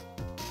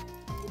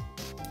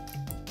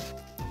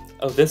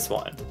 Oh, this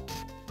one.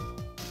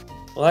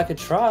 Well, I could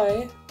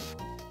try.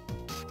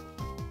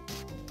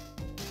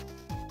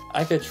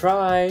 I could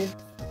try.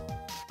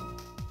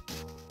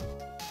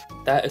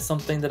 That is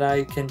something that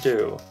I can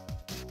do.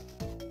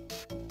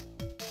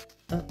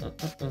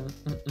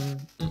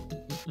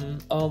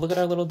 Oh, look at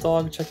our little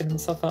dog checking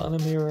himself out in the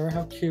mirror.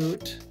 How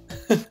cute.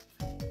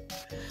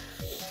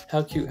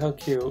 How cute, how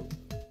cute.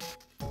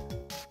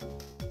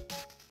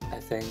 I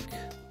think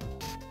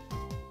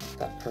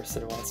that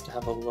person wants to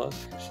have a look.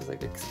 She's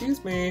like,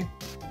 excuse me.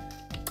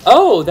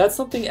 Oh, that's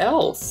something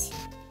else.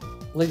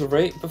 Like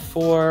right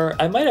before,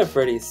 I might have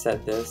already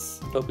said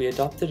this, but we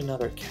adopted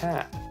another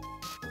cat.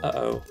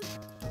 Uh-oh.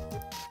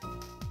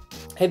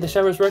 Hey, the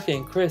shower's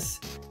working. Chris,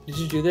 did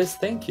you do this?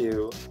 Thank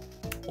you.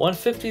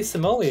 150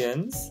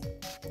 simoleons?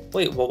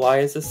 Wait, well, why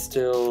is this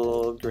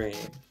still green?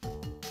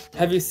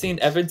 Have you seen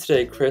Evan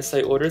today, Chris?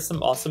 I ordered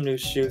some awesome new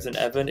shoes and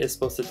Evan is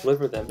supposed to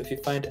deliver them. If you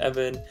find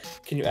Evan,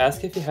 can you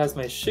ask if he has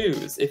my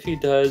shoes? If he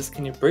does,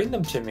 can you bring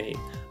them to me?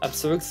 I'm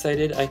so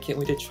excited, I can't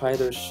wait to try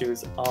those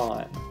shoes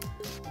on.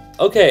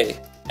 Okay,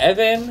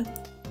 Evan,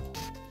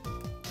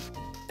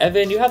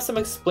 you have some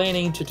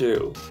explaining to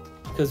do.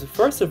 Because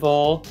first of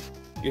all,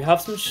 you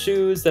have some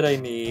shoes that I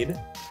need.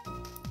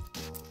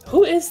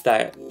 Who is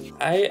that?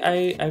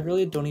 I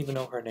really don't even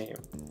know her name.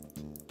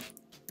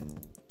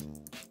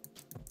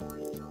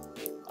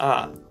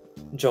 Ah,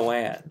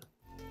 Joanne.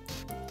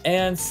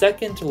 And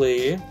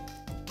secondly,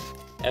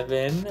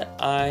 Evan,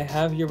 I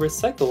have your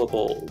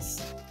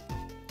recyclables.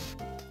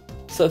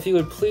 So if you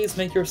would please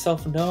make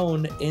yourself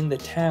known in the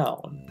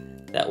town,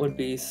 that would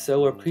be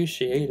so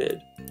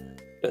appreciated.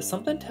 But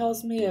something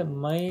tells me it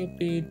might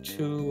be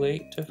too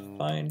late to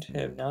find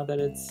him now that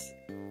it's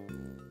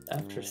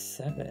after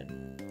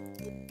 7.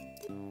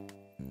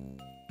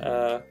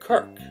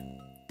 Kirk.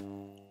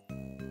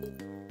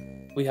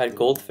 We had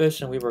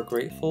goldfish and we were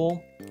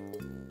grateful.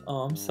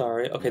 Oh, I'm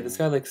sorry. Okay, this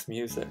guy likes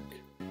music.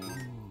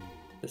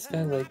 This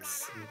guy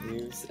likes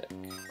music.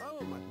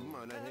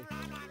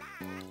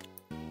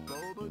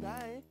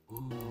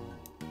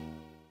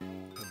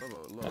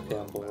 Okay,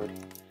 I'm bored.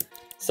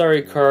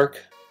 Sorry, Kirk.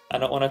 I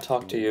don't want to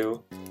talk to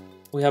you.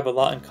 We have a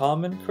lot in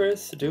common,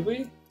 Chris, do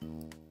we?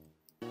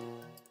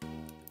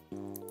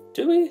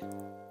 Do we?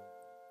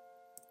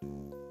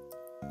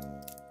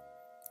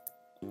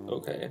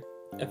 Okay.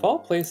 If all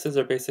places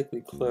are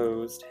basically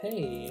closed,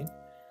 hey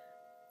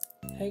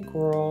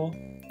girl.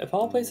 If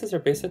all places are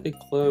basically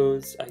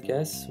closed, I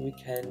guess we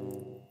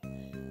can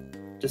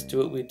just do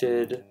what we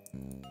did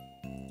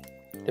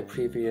the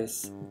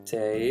previous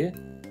day.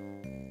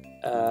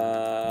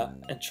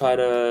 And try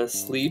to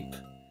sleep,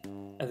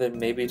 and then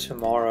maybe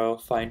tomorrow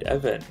find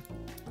Evan.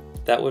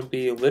 That would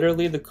be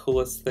literally the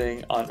coolest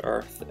thing on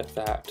earth if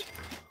that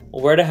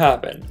were to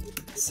happen.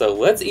 So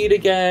let's eat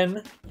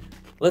again.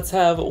 Let's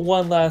have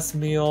one last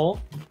meal.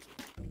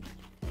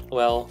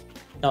 Well,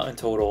 not in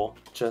total,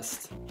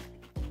 just...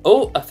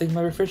 Oh, I think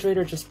my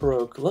refrigerator just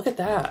broke. Look at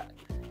that.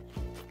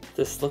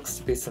 This looks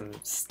to be some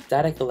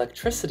static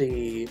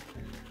electricity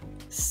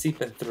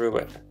seeping through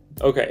it.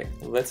 Okay,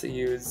 let's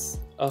use...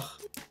 Ugh.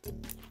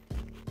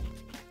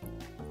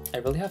 I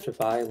really have to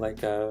buy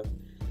like a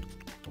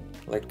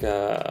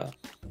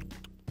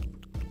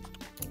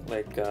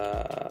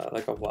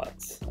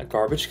what? A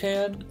garbage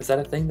can? Is that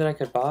a thing that I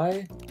could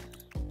buy?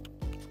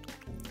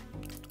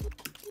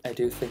 I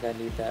do think I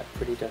need that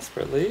pretty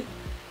desperately.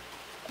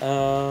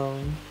 Okay.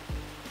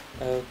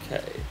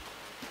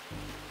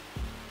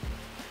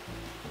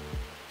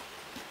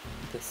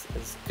 This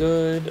is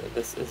good.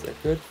 This is a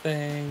good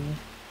thing.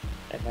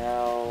 And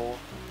now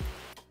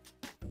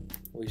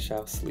we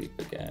shall sleep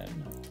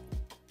again.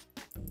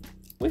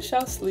 We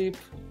shall sleep.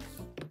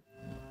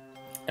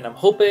 And I'm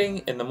hoping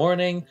in the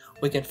morning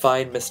we can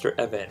find Mr.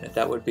 Evan.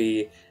 That would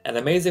be an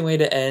amazing way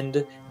to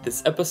end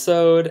this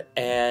episode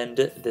and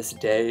this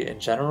day in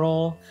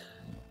general.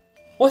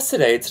 What's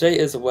today? Today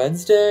is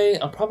Wednesday.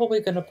 I'm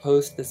probably going to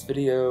post this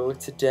video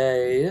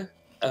today.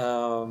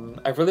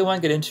 I really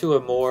want to get into a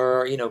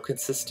more,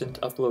 consistent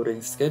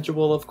uploading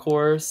schedule, of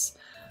course.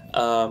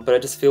 But I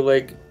just feel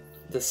like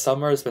the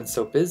summer has been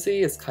so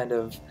busy, it's kind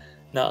of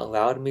not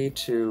allowed me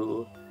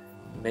to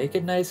make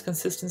a nice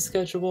consistent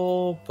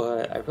schedule,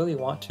 but I really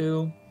want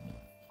to.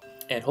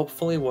 And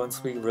hopefully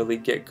once we really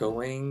get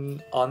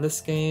going on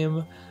this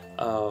game,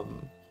 I'll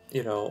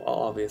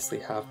obviously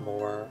have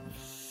more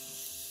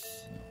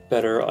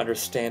better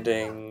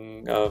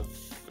understanding of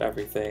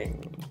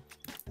everything.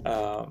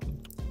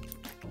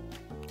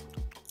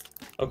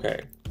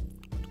 Okay.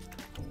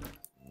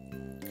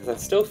 Because I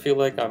still feel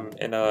like I'm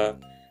in a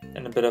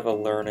bit of a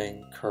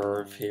learning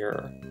curve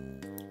here.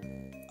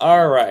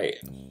 Alright.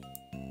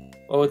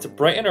 Well, it's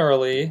bright and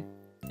early.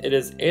 It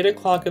is 8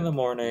 o'clock in the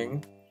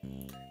morning.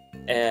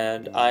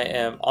 And I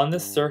am on the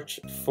search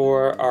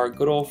for our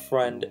good old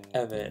friend,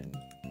 Evan.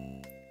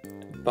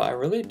 But I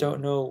really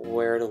don't know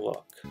where to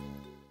look.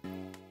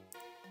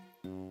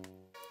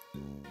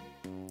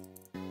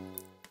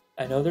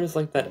 I know there's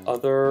like that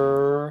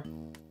other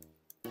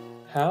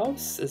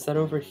house. Is that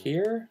over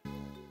here?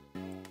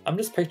 I'm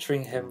just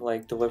picturing him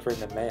like delivering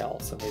the mail,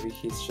 so maybe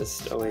he's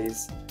just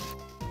always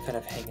kind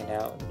of hanging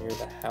out near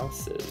the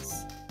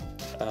houses.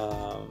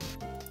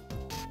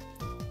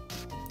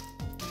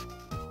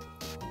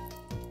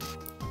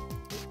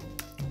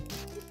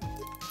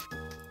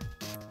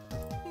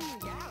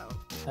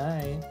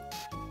 Hi.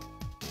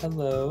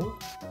 Hello.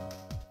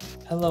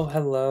 Hello,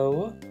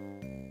 hello.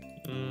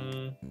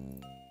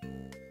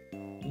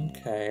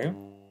 Okay.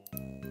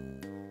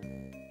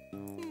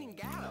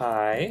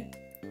 Hi.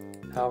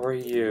 How are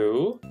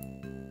you?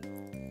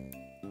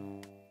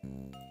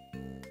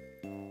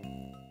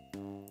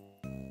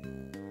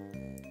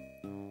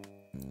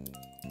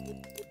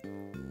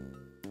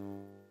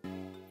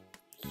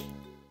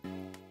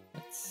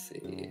 Let's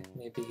see.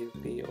 Maybe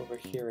he'd be over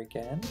here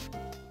again.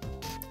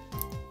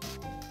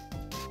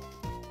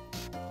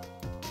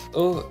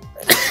 Oh.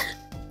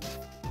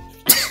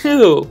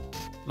 Ew.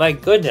 My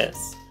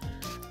goodness.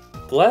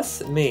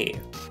 Bless me.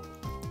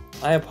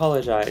 I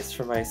apologize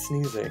for my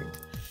sneezing.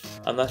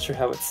 I'm not sure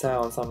how it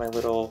sounds on my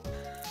little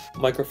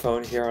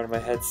microphone here on my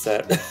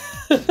headset.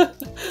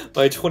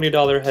 My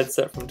 $20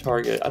 headset from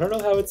Target. I don't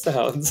know how it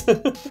sounds.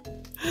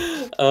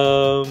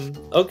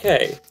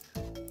 Okay.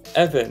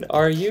 Evan,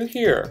 are you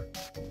here?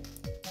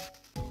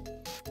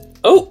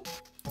 Oh!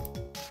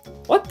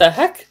 What the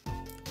heck?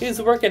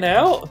 He's working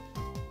out?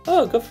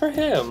 Oh, good for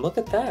him. Look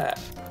at that.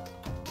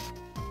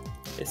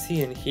 Is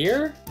he in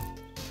here?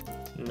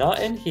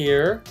 Not in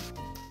here.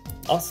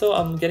 Also,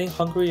 I'm getting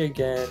hungry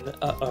again.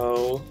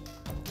 Uh-oh.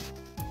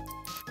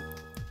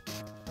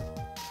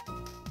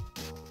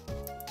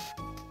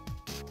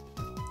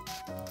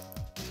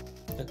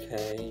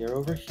 Okay, you're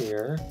over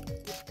here.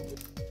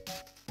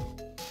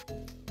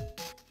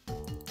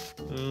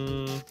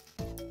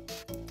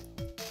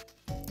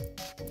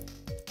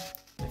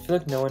 I feel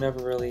like no one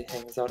ever really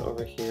hangs out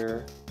over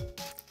here.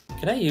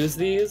 Can I use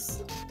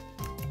these?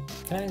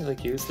 Can I,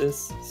 like, use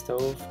this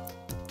stove?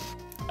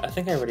 I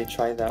think I already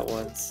tried that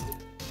once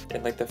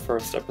in, like, the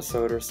first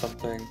episode or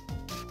something.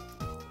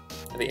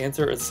 And the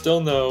answer is still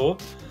no.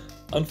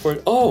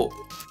 Oh!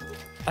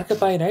 I could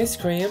buy an ice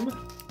cream!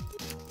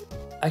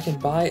 I can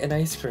buy an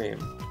ice cream.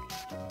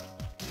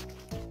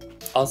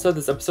 Also,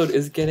 this episode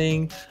is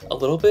getting a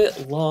little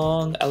bit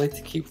long. I like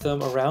to keep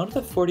them around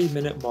the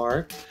 40-minute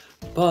mark,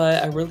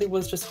 but I really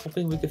was just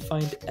hoping we could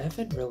find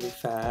Evan really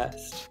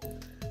fast.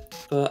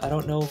 But I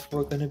don't know if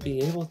we're gonna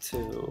be able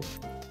to.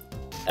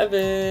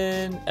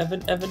 Evan!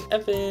 Evan, Evan,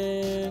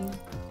 Evan!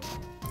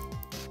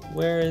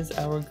 Where is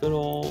our good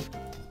old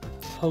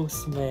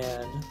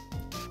postman?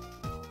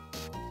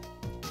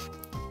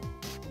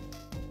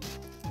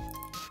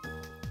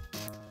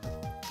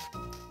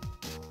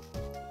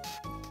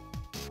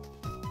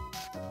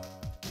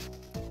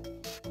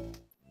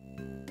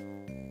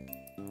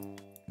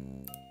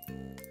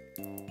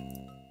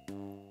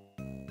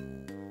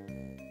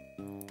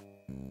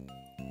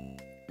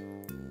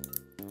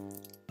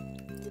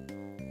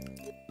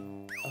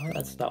 Oh,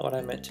 that's not what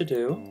I meant to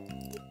do.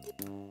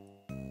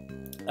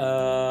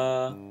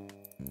 I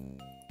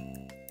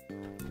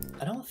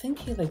don't think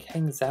he, like,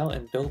 hangs out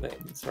in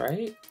buildings,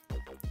 right?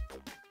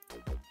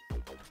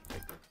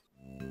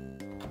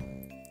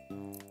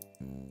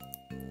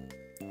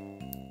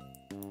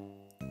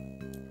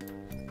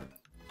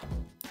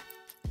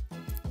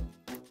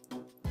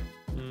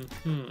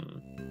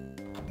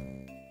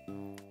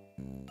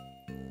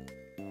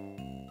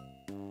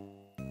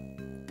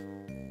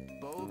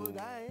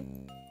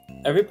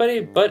 Everybody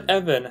but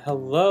Evan.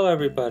 Hello,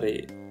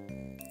 everybody.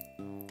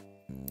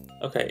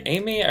 Okay,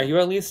 Amy, are you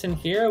at least in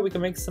here? We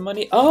can make some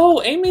money.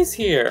 Oh, Amy's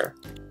here!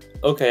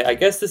 Okay, I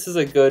guess this is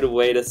a good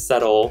way to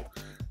settle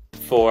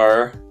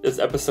for this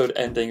episode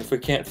ending if we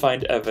can't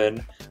find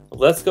Evan.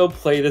 Let's go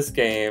play this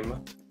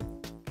game.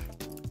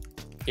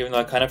 Even though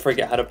I kind of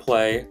forget how to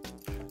play.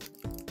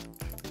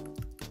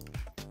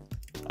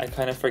 I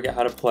kind of forget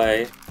how to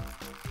play.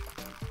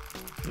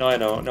 No, I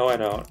don't. No, I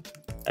don't.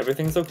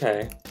 Everything's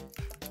okay.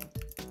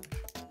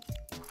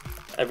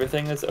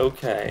 Everything is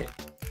okay.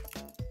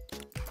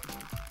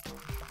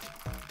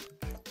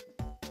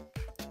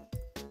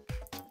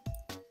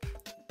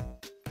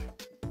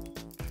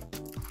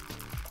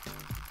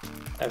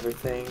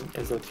 Everything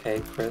is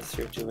okay, Chris.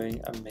 You're doing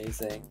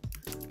amazing.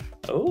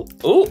 Oh,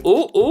 ooh,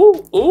 ooh,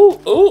 ooh, ooh,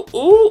 ooh,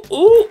 ooh,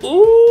 ooh, ooh,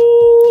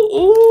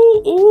 ooh,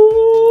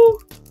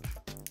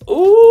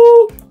 ooh,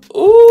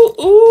 ooh,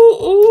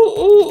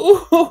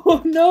 ooh,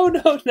 ooh, no,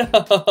 no,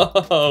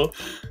 no.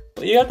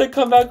 You have to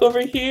come back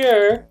over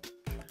here.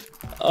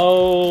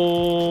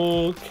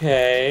 Okay.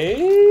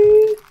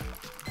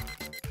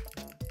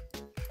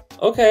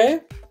 Okay.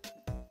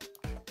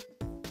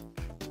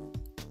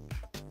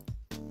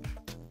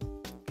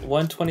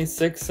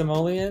 126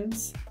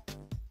 simoleons?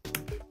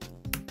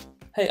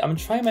 Hey, I'm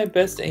trying my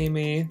best,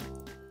 Amy.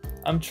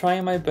 I'm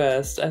trying my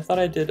best. I thought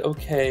I did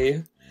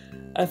okay.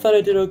 I thought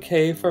I did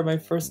okay for my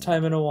first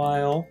time in a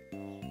while.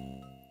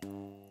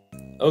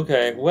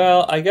 Okay,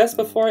 well, I guess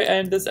before I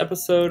end this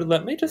episode,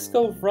 let me just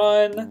go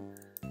run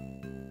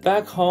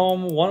back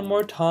home one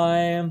more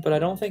time, but I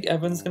don't think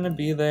Evan's gonna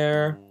be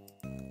there.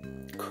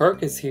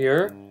 Kirk is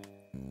here.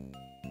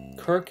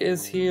 Kirk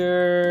is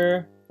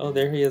here. Oh,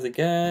 there he is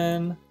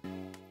again.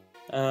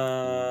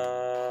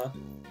 I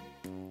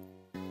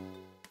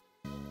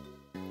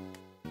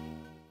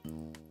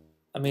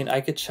mean, I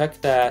could check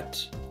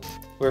that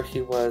where he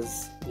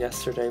was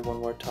yesterday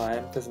one more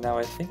time, because now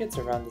I think it's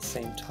around the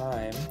same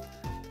time.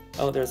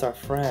 Oh, there's our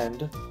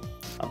friend.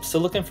 I'm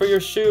still looking for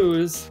your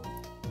shoes.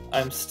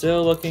 I'm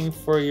still looking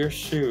for your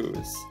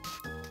shoes.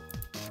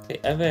 Hey,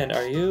 Evan,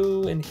 are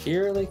you in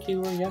here like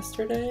you were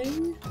yesterday?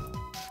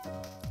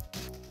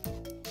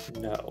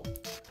 No.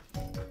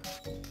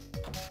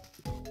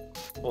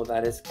 Well,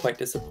 that is quite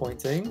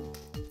disappointing.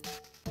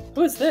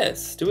 Who is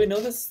this? Do we know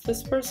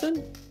this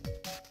person?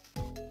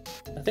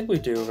 I think we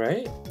do,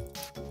 right?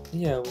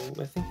 Yeah,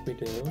 I think we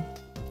do.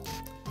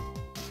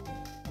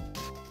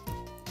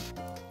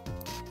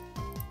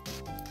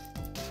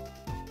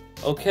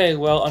 Okay,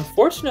 well,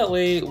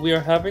 unfortunately, we are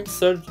having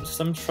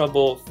some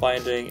trouble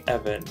finding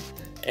Evan,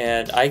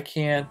 and I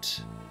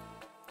can't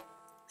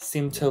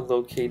seem to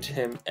locate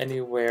him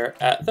anywhere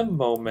at the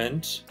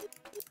moment.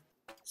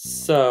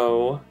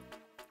 So,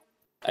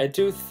 I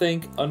do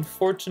think,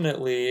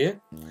 unfortunately,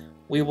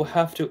 we will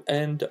have to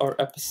end our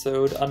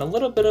episode on a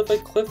little bit of a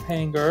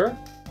cliffhanger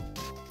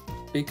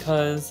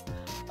because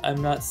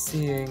I'm not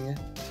seeing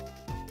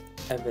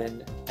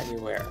Evan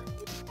anywhere.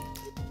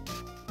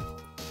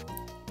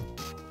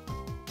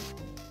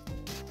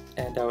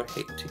 And I would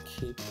hate to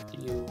keep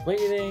you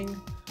waiting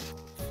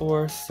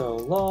for so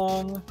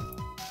long.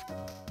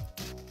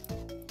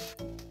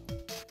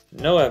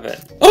 No Evan.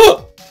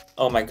 Oh!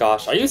 Oh my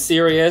gosh, are you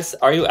serious?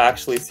 Are you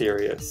actually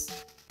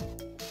serious?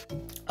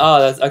 Ah,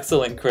 that's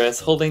excellent, Chris.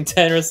 Holding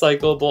 10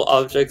 recyclable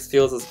objects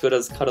feels as good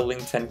as cuddling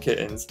 10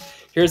 kittens.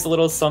 Here's a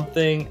little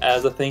something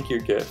as a thank you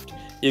gift.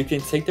 You can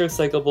take the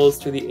recyclables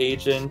to the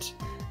agent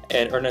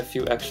and earn a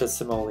few extra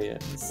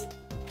simoleons.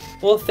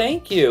 Well,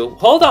 thank you.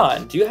 Hold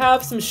on, do you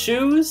have some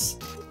shoes?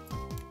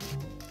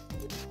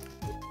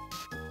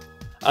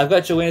 I've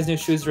got Joanne's new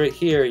shoes right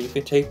here. You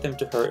can take them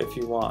to her if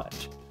you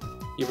want.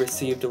 You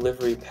received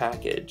delivery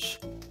package.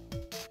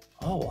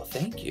 Oh, well,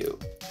 thank you.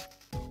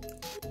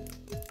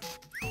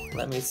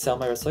 Let me sell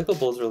my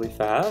recyclables really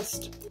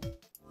fast.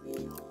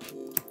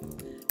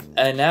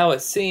 And now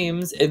it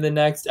seems in the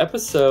next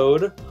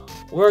episode,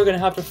 we're gonna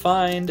have to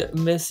find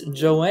Miss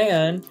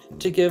Joanne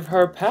to give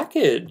her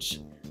package.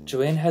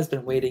 Joanne has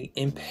been waiting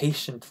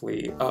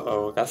impatiently.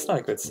 Uh-oh, that's not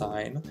a good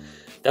sign.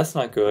 That's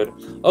not good.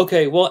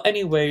 Okay, well,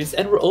 anyways,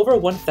 and we're over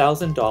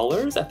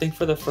 $1,000, I think,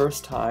 for the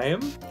first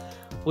time,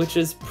 which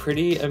is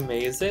pretty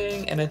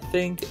amazing, and I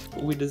think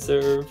we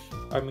deserve,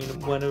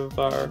 one of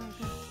our...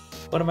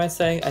 What am I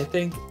saying? I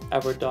think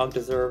our dog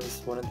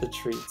deserves one of the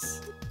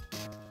treats.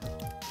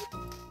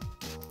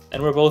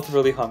 And we're both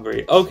really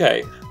hungry.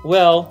 Okay,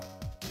 well,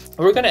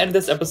 we're gonna end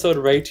this episode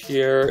right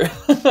here.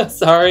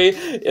 Sorry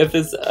if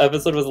this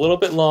episode was a little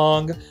bit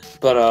long,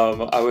 but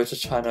I was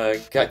just trying to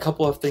get a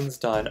couple of things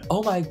done.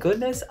 Oh my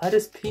goodness, I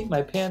just peed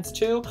my pants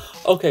too.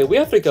 Okay, we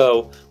have to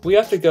go. We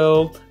have to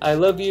go. I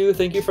love you.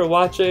 Thank you for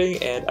watching,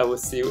 and I will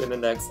see you in the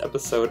next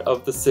episode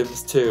of The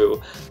Sims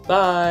 2.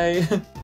 Bye!